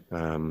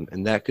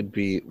 and that could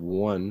be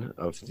one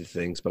of the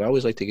things, but I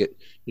always like to get,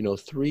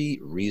 3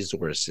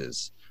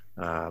 resources,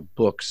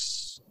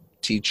 books,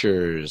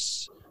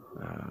 teachers,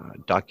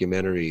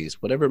 documentaries,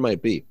 whatever it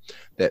might be,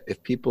 that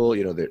if people,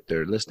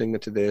 they're listening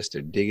to this,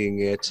 they're digging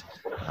it.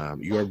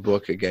 Your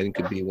book, again,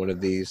 could be one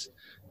of these.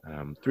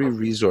 3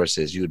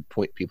 resources you would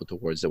point people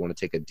towards that want to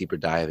take a deeper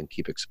dive and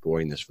keep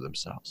exploring this for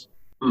themselves.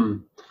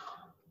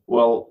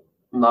 Well,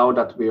 now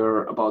that we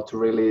are about to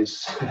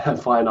release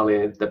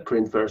finally the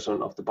print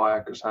version of the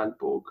Biohacker's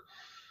Handbook,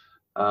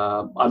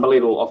 I'm a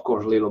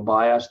little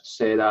biased to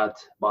say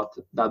that, but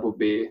that would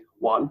be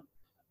one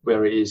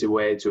very easy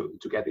way to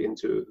get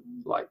into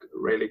like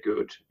really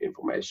good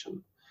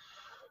information.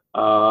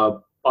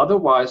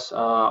 Otherwise,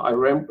 I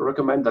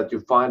recommend that you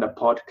find a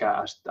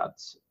podcast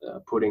that's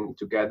putting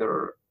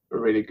together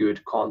really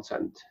good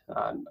content.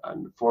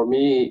 And for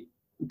me,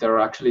 there are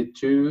actually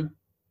 2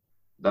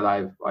 that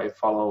I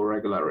follow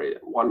regularly.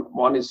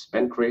 One is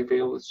Ben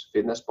Greenfield's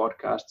fitness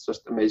podcast,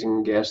 just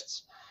amazing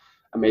guests,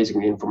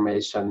 amazing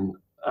information.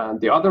 And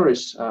the other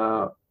is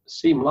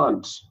Siim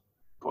Land's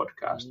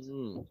podcast,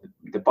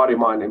 the Body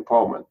Mind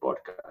Empowerment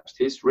podcast.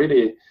 He's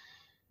really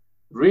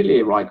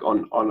like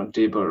on a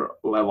deeper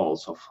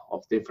levels of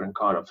different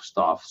kind of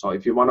stuff. So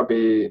if you want to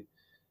be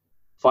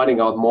finding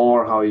out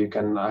more how you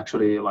can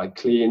actually like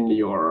clean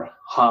your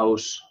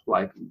house,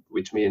 like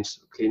which means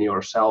clean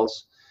your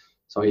cells.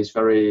 So he's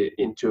very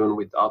in tune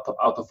with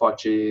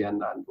autophagy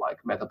and like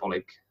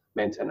metabolic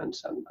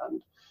maintenance and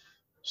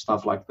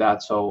stuff like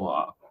that.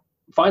 So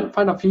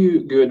find a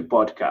few good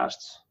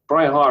podcasts.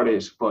 Brian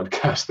Hardy's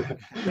podcast,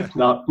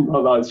 not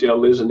as you're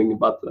listening,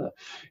 but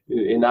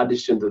in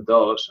addition to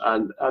those,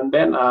 and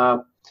then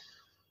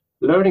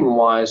learning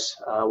wise,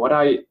 what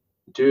I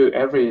do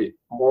every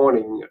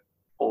morning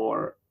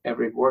or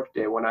every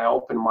workday when I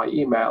open my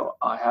email,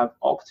 I have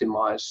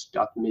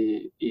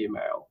Optimize.me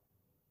email.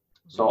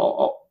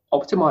 So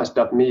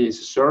Optimize.me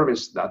is a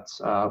service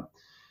that's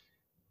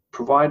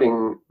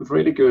providing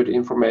really good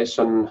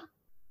information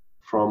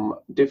from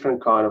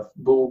different kind of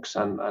books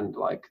and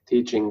like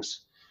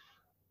teachings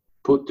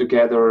put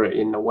together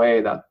in a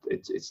way that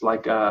it's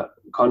like a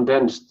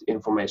condensed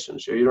information.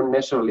 So you don't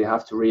necessarily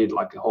have to read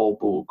like a whole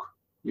book.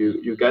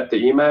 You get the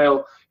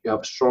email, you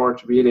have a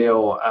short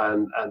video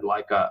and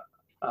like a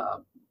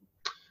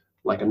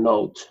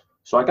note.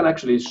 So I can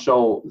actually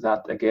show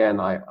that again.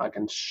 I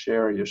can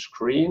share your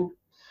screen,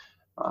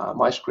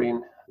 my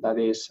screen. That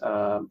is,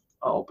 I'll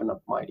open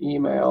up my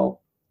email.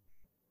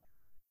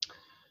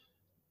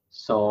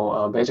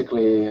 So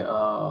basically,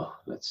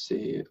 let's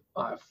see,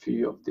 I have a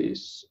few of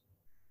these.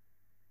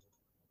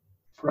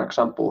 For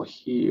example,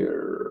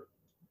 here.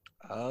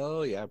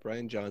 Oh yeah,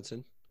 Brian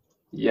Johnson.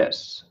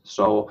 Yes.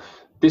 So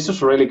this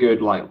is really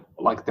good,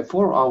 like the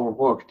 4-hour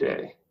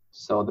workday.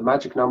 So the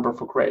magic number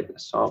for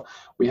greatness. So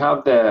we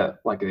have the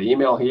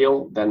email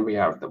here, then we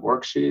have the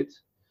worksheet,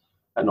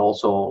 and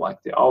also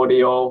like the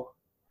audio,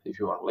 if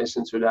you want to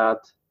listen to that.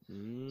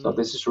 So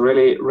this is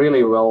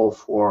really well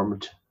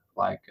formed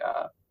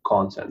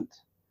content.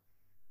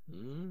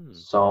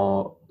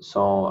 So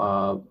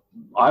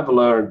I've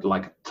learned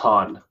like a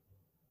ton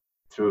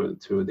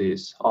through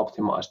this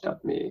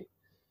Optimize.me,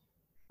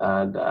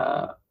 and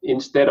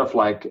instead of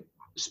like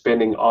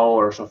spending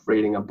hours of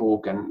reading a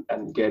book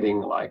and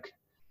getting like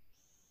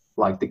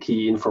the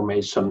key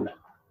information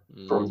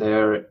from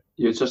there,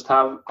 you just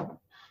have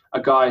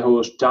a guy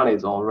who's done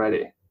it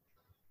already.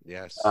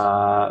 Yes.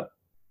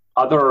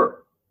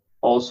 Other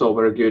also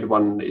very good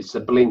one is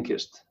a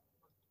Blinkist.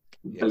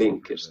 Yes,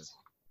 Blinkist.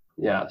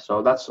 Yeah,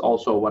 so that's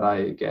also what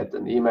I get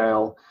an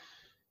email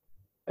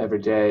every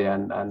day,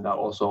 and I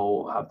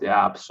also have the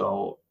app.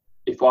 So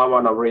if I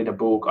want to read a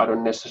book, I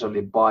don't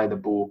necessarily buy the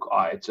book.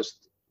 I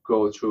just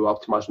go through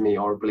Optimize.me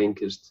or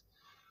Blinkist,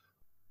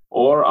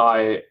 or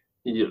I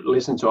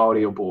listen to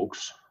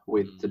audiobooks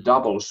with the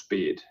double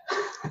speed.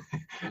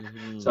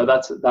 So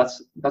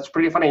that's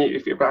pretty funny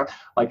if you got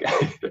like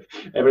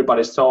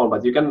everybody's tone,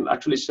 but you can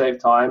actually save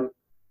time,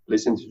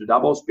 listen to the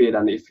double speed,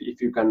 and if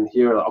you can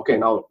hear, okay,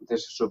 now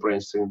this is super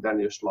interesting, then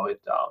you slow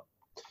it down.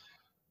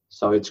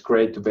 So it's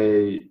great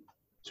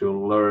to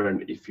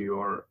learn if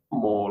you're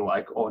more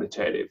like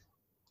auditative.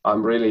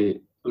 I'm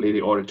really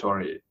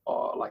auditory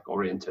like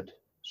oriented,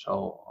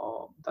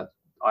 so that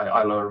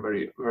I learn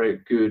very, very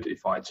good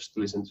if I just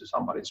listen to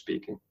somebody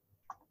speaking.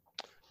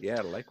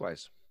 Yeah,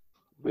 likewise.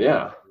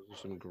 Yeah.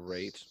 Some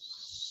great.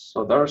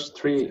 So there's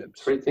three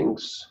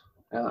things.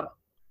 Yeah.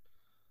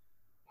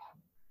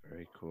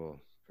 Very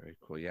cool. Very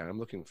cool. Yeah, I'm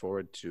looking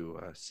forward to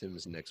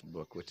Sim's next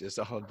book, which is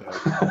all about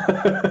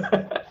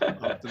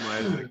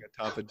optimizing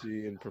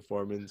autophagy and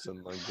performance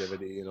and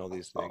longevity and all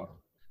these things.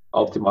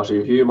 Optimize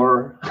your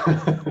humor.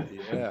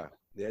 Yeah,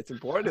 it's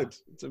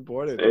important. It's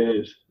important. It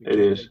is. It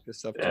is. Take this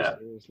stuff too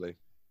seriously.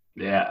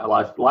 Yeah,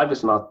 life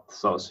is not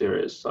so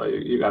serious. So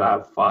you gotta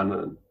have fun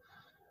and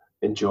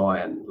enjoy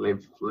and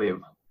live.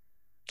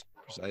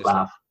 Precisely.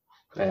 Laugh.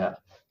 Yeah.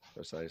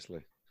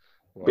 Precisely.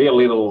 Wow. Be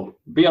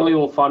a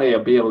little funny, or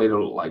be a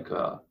little like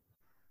a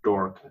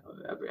dork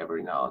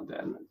every now and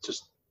then.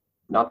 Just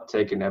not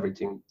taking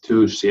everything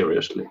too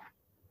seriously.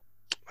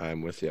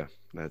 I'm with you.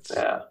 That's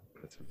a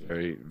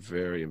very,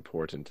 very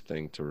important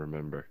thing to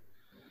remember.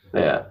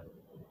 Yeah.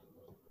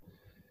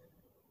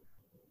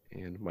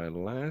 And my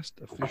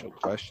last official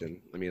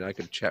question, I mean, I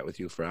could chat with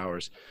you for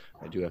hours.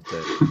 I do have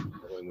to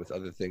go in with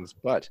other things,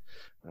 but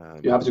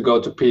you have to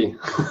go to pee.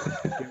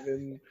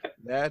 Given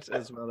that,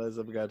 as well as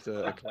I've got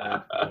a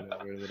client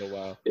in a little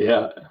while.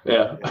 Yeah.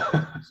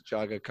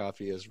 Chaga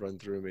coffee has run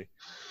through me.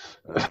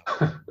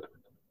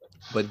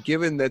 But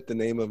given that the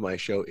name of my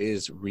show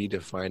is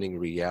Redefining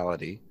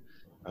Reality,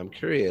 I'm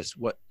curious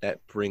what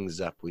that brings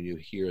up when you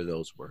hear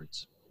those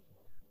words.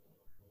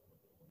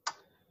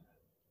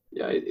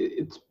 Yeah,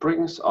 it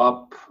brings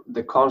up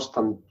the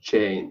constant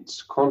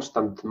change,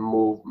 constant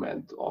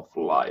movement of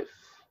life.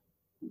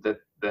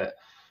 That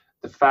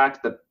the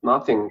fact that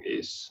nothing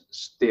is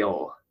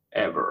still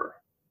ever,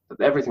 that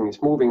everything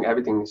is moving,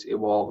 everything is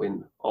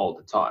evolving all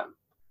the time.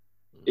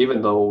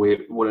 Even though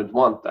we wouldn't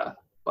want that,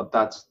 but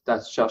that's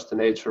just the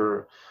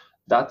nature.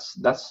 That's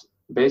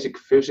basic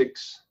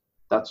physics.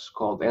 That's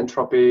called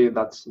entropy.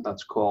 That's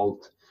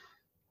called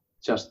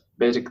just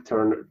basic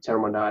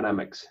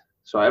thermodynamics.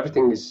 So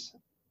everything is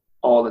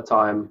all the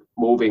time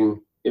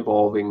moving,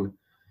 evolving,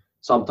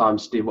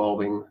 sometimes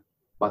devolving,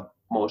 but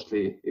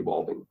mostly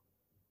evolving.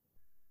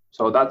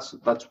 So that's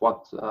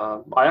what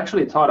I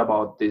actually thought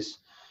about this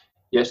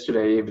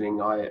yesterday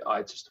evening.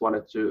 I just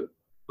wanted to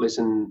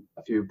listen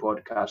a few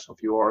podcasts of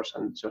yours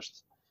and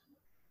just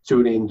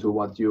tune into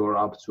what you're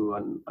up to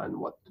and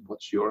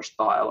what's your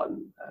style,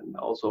 and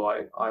also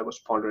I was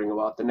pondering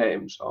about the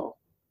name. So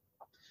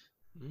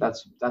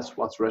that's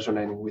what's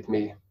resonating with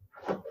me.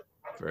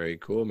 Very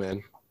cool,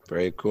 man.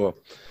 Very cool.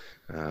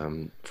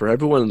 For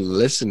everyone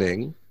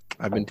listening,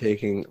 I've been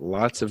taking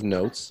lots of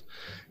notes,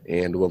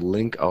 and we'll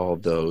link all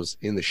of those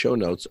in the show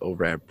notes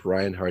over at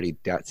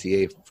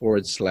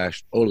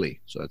brianhardy.ca/Olli.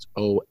 So that's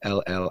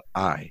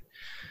OLLI.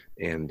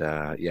 And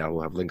yeah,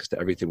 we'll have links to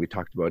everything we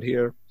talked about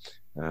here.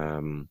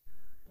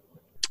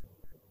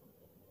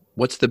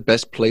 What's the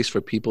best place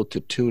for people to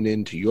tune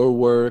into your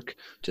work,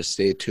 to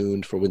stay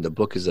tuned for when the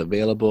book is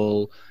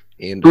available,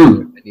 and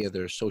any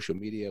other social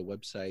media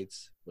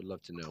websites? Would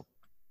love to know.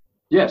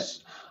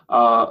 Yes,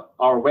 our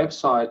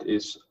website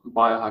is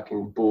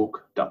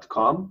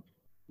biohackingbook.com,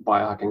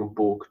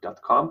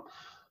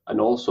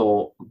 and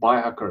also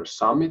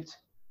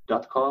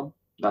biohackersummit.com.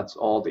 That's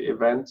all the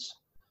events.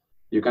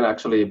 You can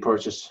actually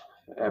purchase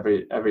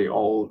every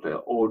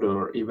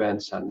older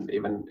events and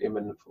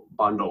even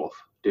bundle of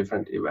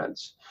different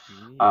events.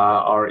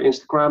 Our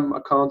Instagram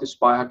account is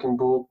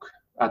biohackingbook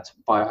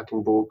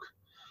 @biohackingbook.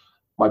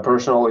 My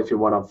personal, if you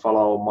want to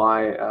follow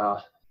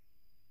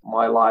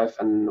my life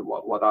and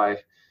what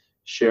I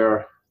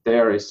share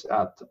there, is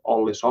at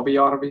Olli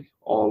Sovijärvi.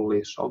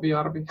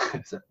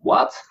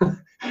 What?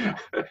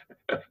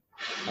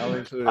 I'll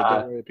include it.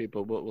 Don't worry,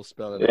 people. We'll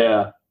spell it out.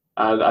 Yeah,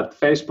 and at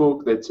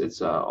Facebook,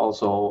 it's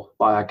also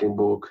Biohacking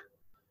Book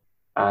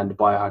and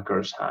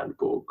Biohacker's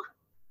Handbook.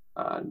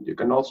 And you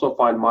can also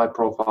find my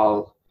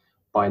profile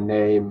by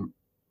name.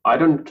 I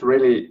don't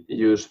really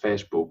use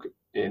Facebook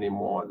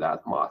anymore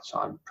that much.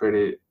 I'm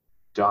pretty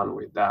done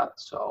with that.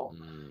 So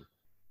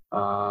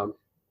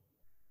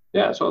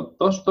yeah, so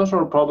those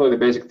are probably the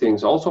basic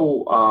things.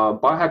 Also,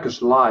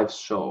 Biohackers Live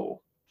Show.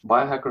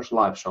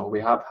 We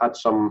have had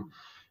some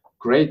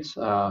great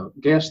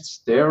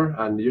guests there,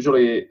 and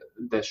usually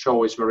the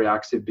show is very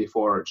active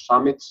before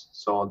summits.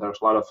 So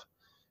there's a lot of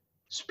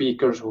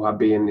speakers who have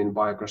been in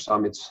Biohacker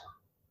Summits.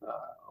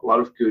 A lot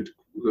of good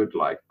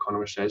like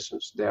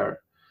conversations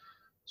there.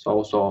 So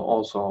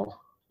also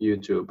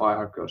YouTube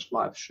Biohackers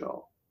Live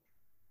Show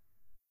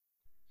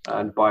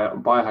and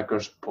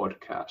Biohackers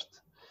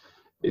Podcast.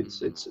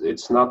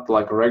 It's not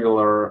like a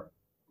regular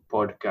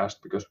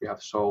podcast because we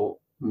have so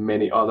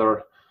many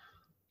other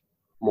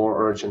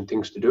more urgent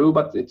things to do,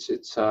 but it's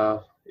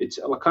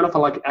kind of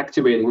like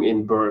activating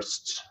in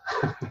bursts.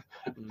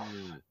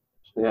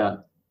 Yeah.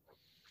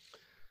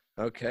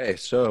 Okay,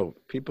 so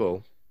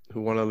people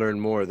who want to learn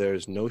more,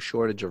 there's no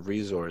shortage of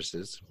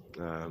resources.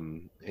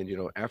 And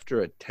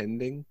after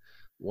attending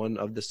one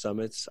of the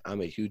summits,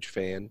 I'm a huge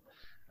fan.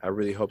 I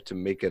really hope to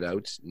make it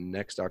out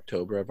next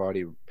October. I've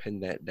already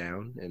pinned that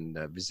down and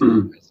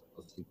visited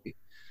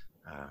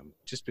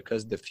just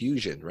because the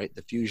fusion, right?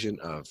 The fusion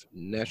of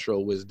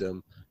natural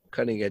wisdom,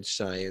 cutting edge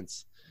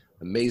science,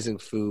 amazing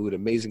food,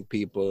 amazing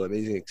people,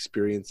 amazing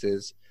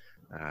experiences.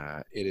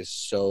 It is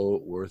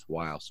so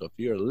worthwhile. So if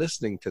you're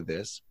listening to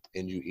this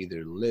and you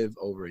either live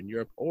over in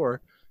Europe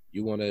or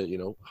you want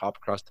to, hop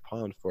across the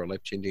pond for a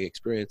life-changing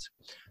experience,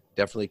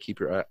 definitely keep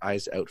your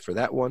eyes out for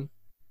that one.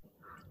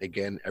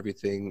 Again,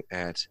 everything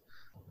at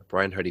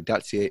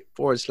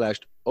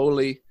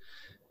brianhardy.ca/Olli.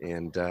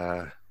 And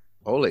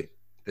Olli,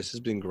 this has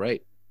been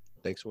great.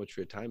 Thanks so much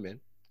for your time, man.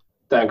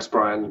 Thanks,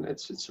 Brian.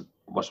 It's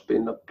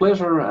been a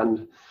pleasure,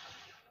 and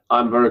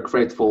I'm very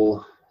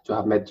grateful to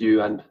have met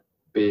you and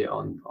be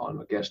on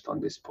a guest on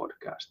this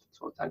podcast.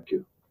 So thank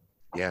you.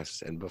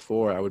 Yes, and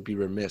I would be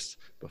remiss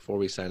before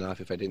we sign off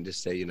if I didn't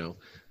just say, I'd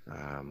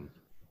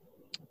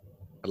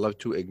love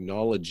to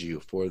acknowledge you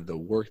for the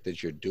work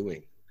that you're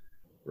doing,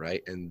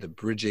 right? And the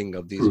bridging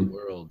of these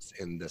worlds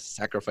and the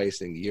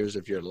sacrificing years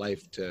of your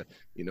life to,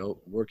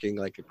 working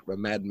like a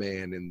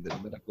madman in the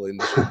medical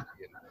industry and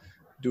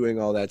doing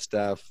all that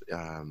stuff.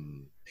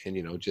 And,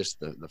 just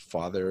the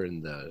father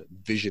and the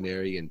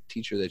visionary and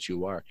teacher that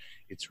you are.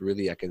 It's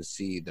really, I can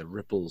see the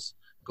ripples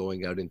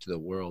going out into the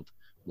world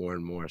more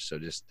and more. So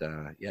just,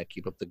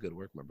 keep up the good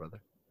work, my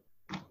brother.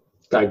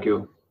 Thank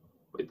you.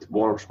 It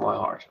warms my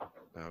heart.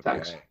 Okay.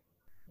 Thanks.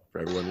 For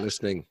everyone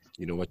listening,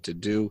 you know what to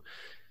do.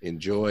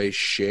 Enjoy,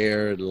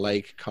 share,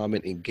 like,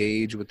 comment,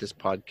 engage with this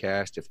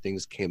podcast if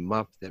things came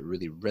up that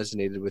really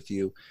resonated with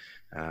you,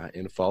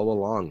 and follow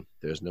along.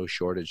 There's no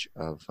shortage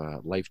of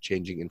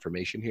life-changing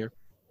information here,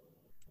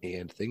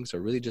 and things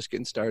are really just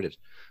getting started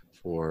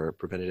for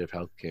preventative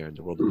healthcare in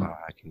the world of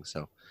biohacking.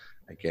 So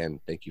again,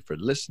 thank you for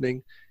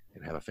listening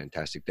and have a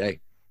fantastic day.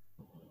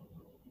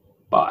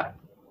 Bye.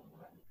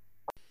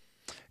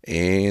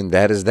 And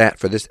that is that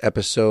for this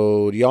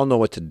episode. Y'all know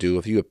what to do.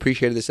 If you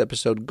appreciated this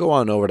episode, go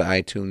on over to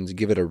iTunes,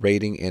 give it a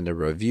rating and a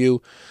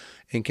review,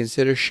 and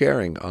consider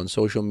sharing on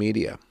social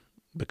media.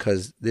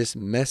 because this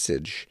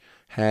message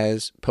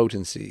has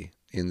potency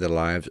in the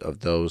lives of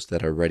those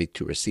that are ready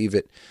to receive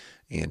it,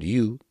 and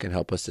you can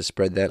help us to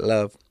spread that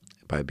love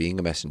by being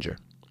a messenger.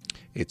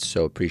 It's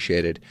so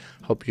appreciated.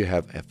 Hope you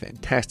have a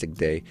fantastic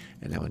day,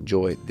 and now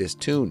enjoy this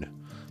tune,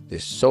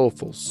 this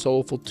soulful,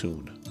 soulful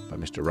tune by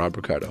Mr. Rob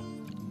Ricardo,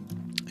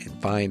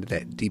 and find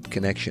that deep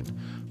connection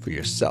for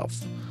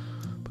yourself,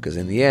 because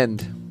in the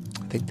end,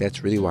 I think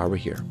that's really why we're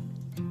here.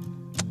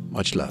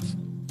 Much love.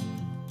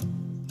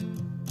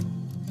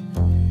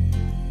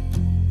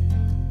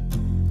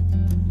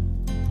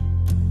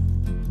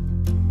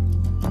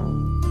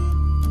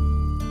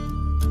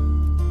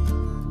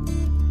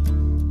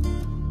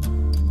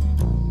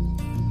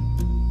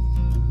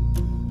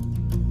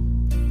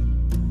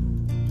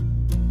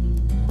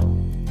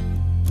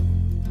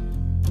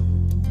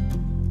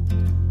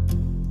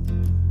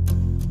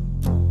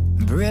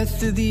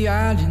 Breath of the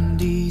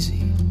island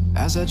easy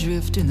as I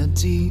drift in the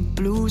deep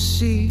blue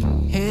sea.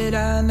 Head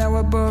high now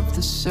above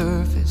the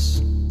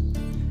surface,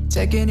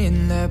 taking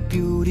in that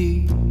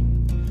beauty.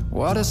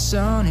 While the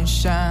sun is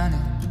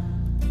shining,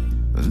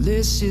 well,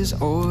 this is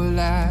all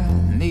I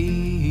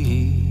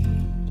need.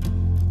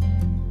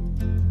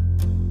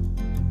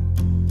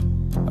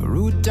 I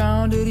root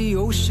down to the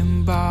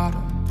ocean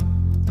bottom,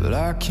 but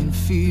I can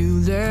feel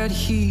that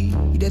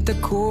heat at the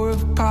core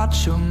of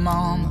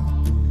Pachamama,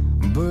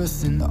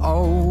 birthing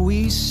all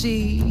we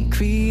see,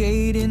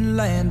 creating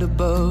land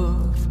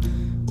above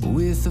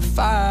with a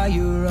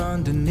fire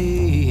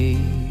underneath.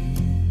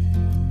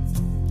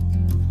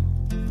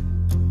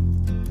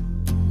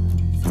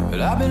 But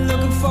I've been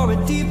looking for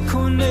a deep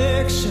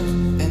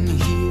connection, and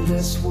here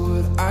that's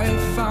what I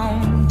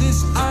found.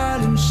 This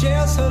island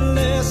shares her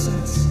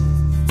lessons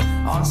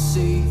on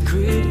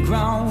sacred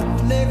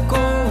ground. Let go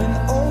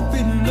and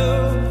open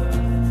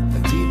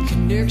up, deep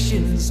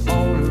connections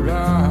all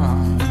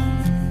around.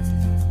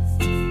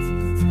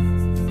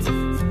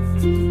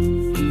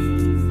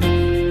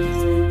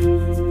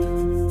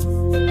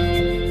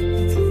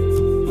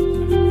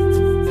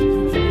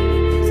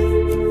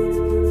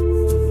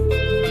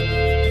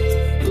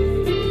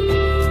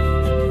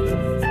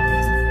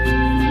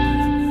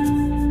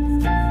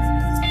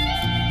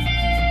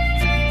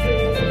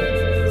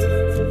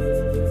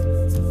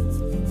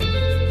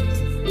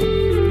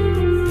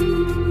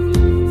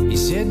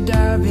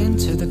 Dive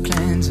into the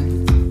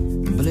cleansing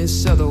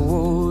bliss of the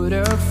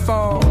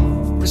waterfall,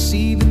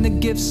 receiving the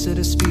gifts of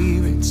the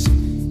spirits.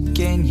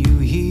 Can you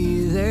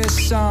hear their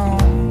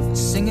song,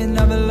 singing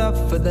of a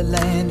love for the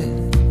land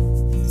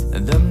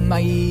and the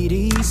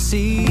mighty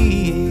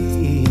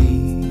sea?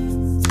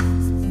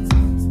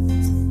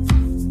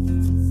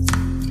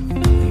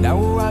 Now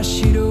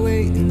wash it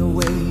away in the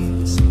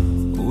waves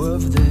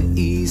of the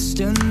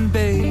eastern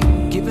bay,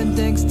 giving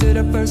thanks to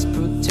the first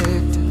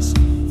protectors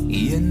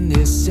in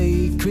their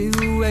sacred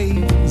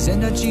ways.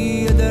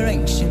 Energy of their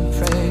ancient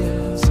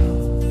prayers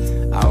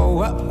are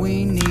what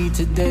we need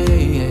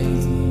today.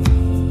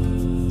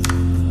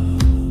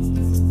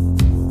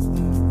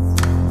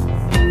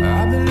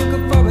 I've been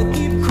looking for a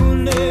deep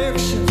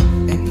connection,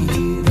 and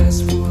here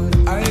that's what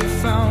I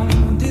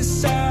found.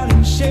 This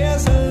island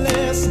shares her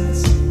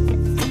lessons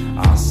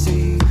on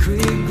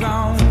sacred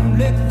ground.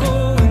 Let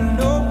go and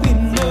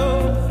open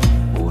up,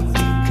 oh,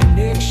 deep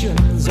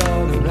connections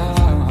all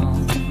around.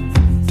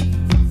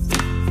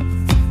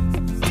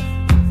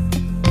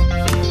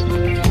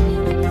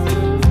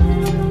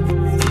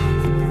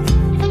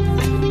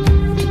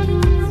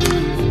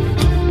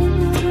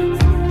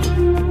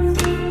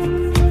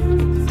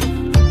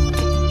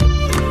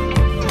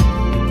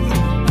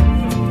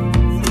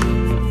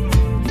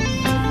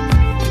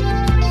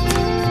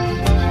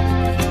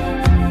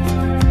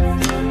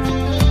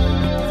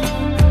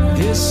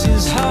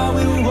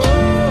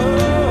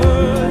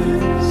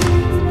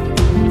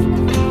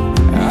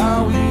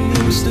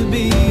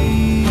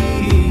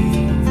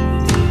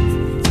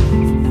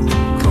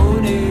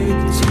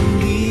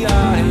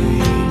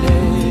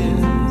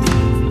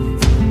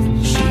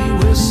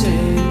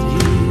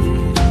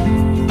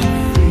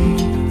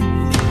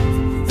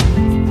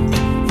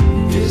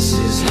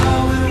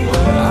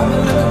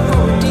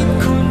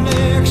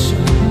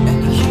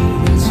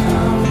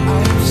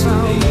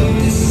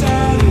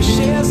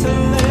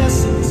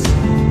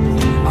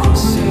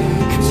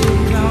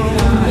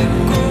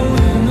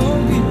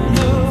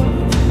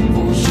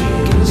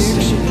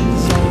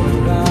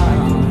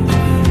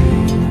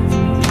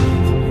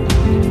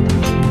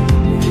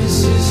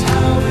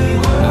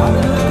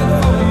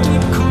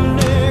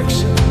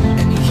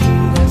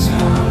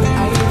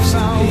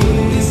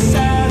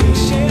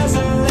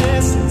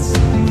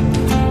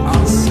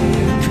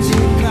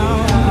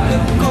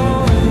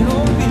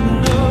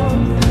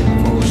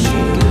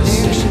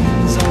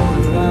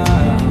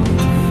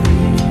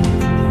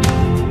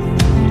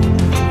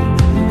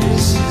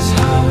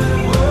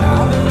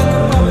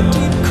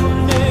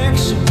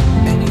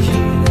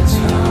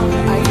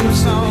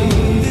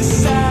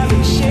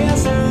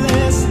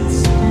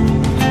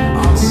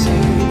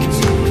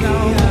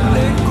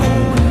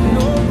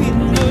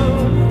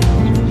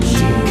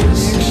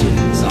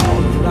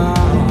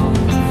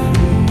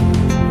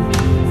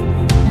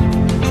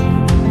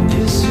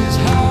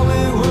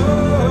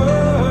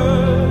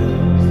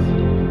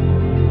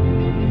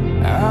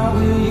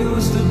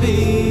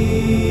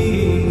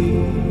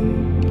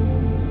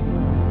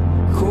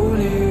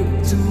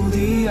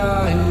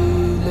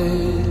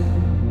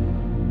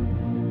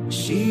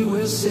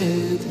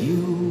 set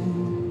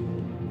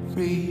you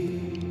free.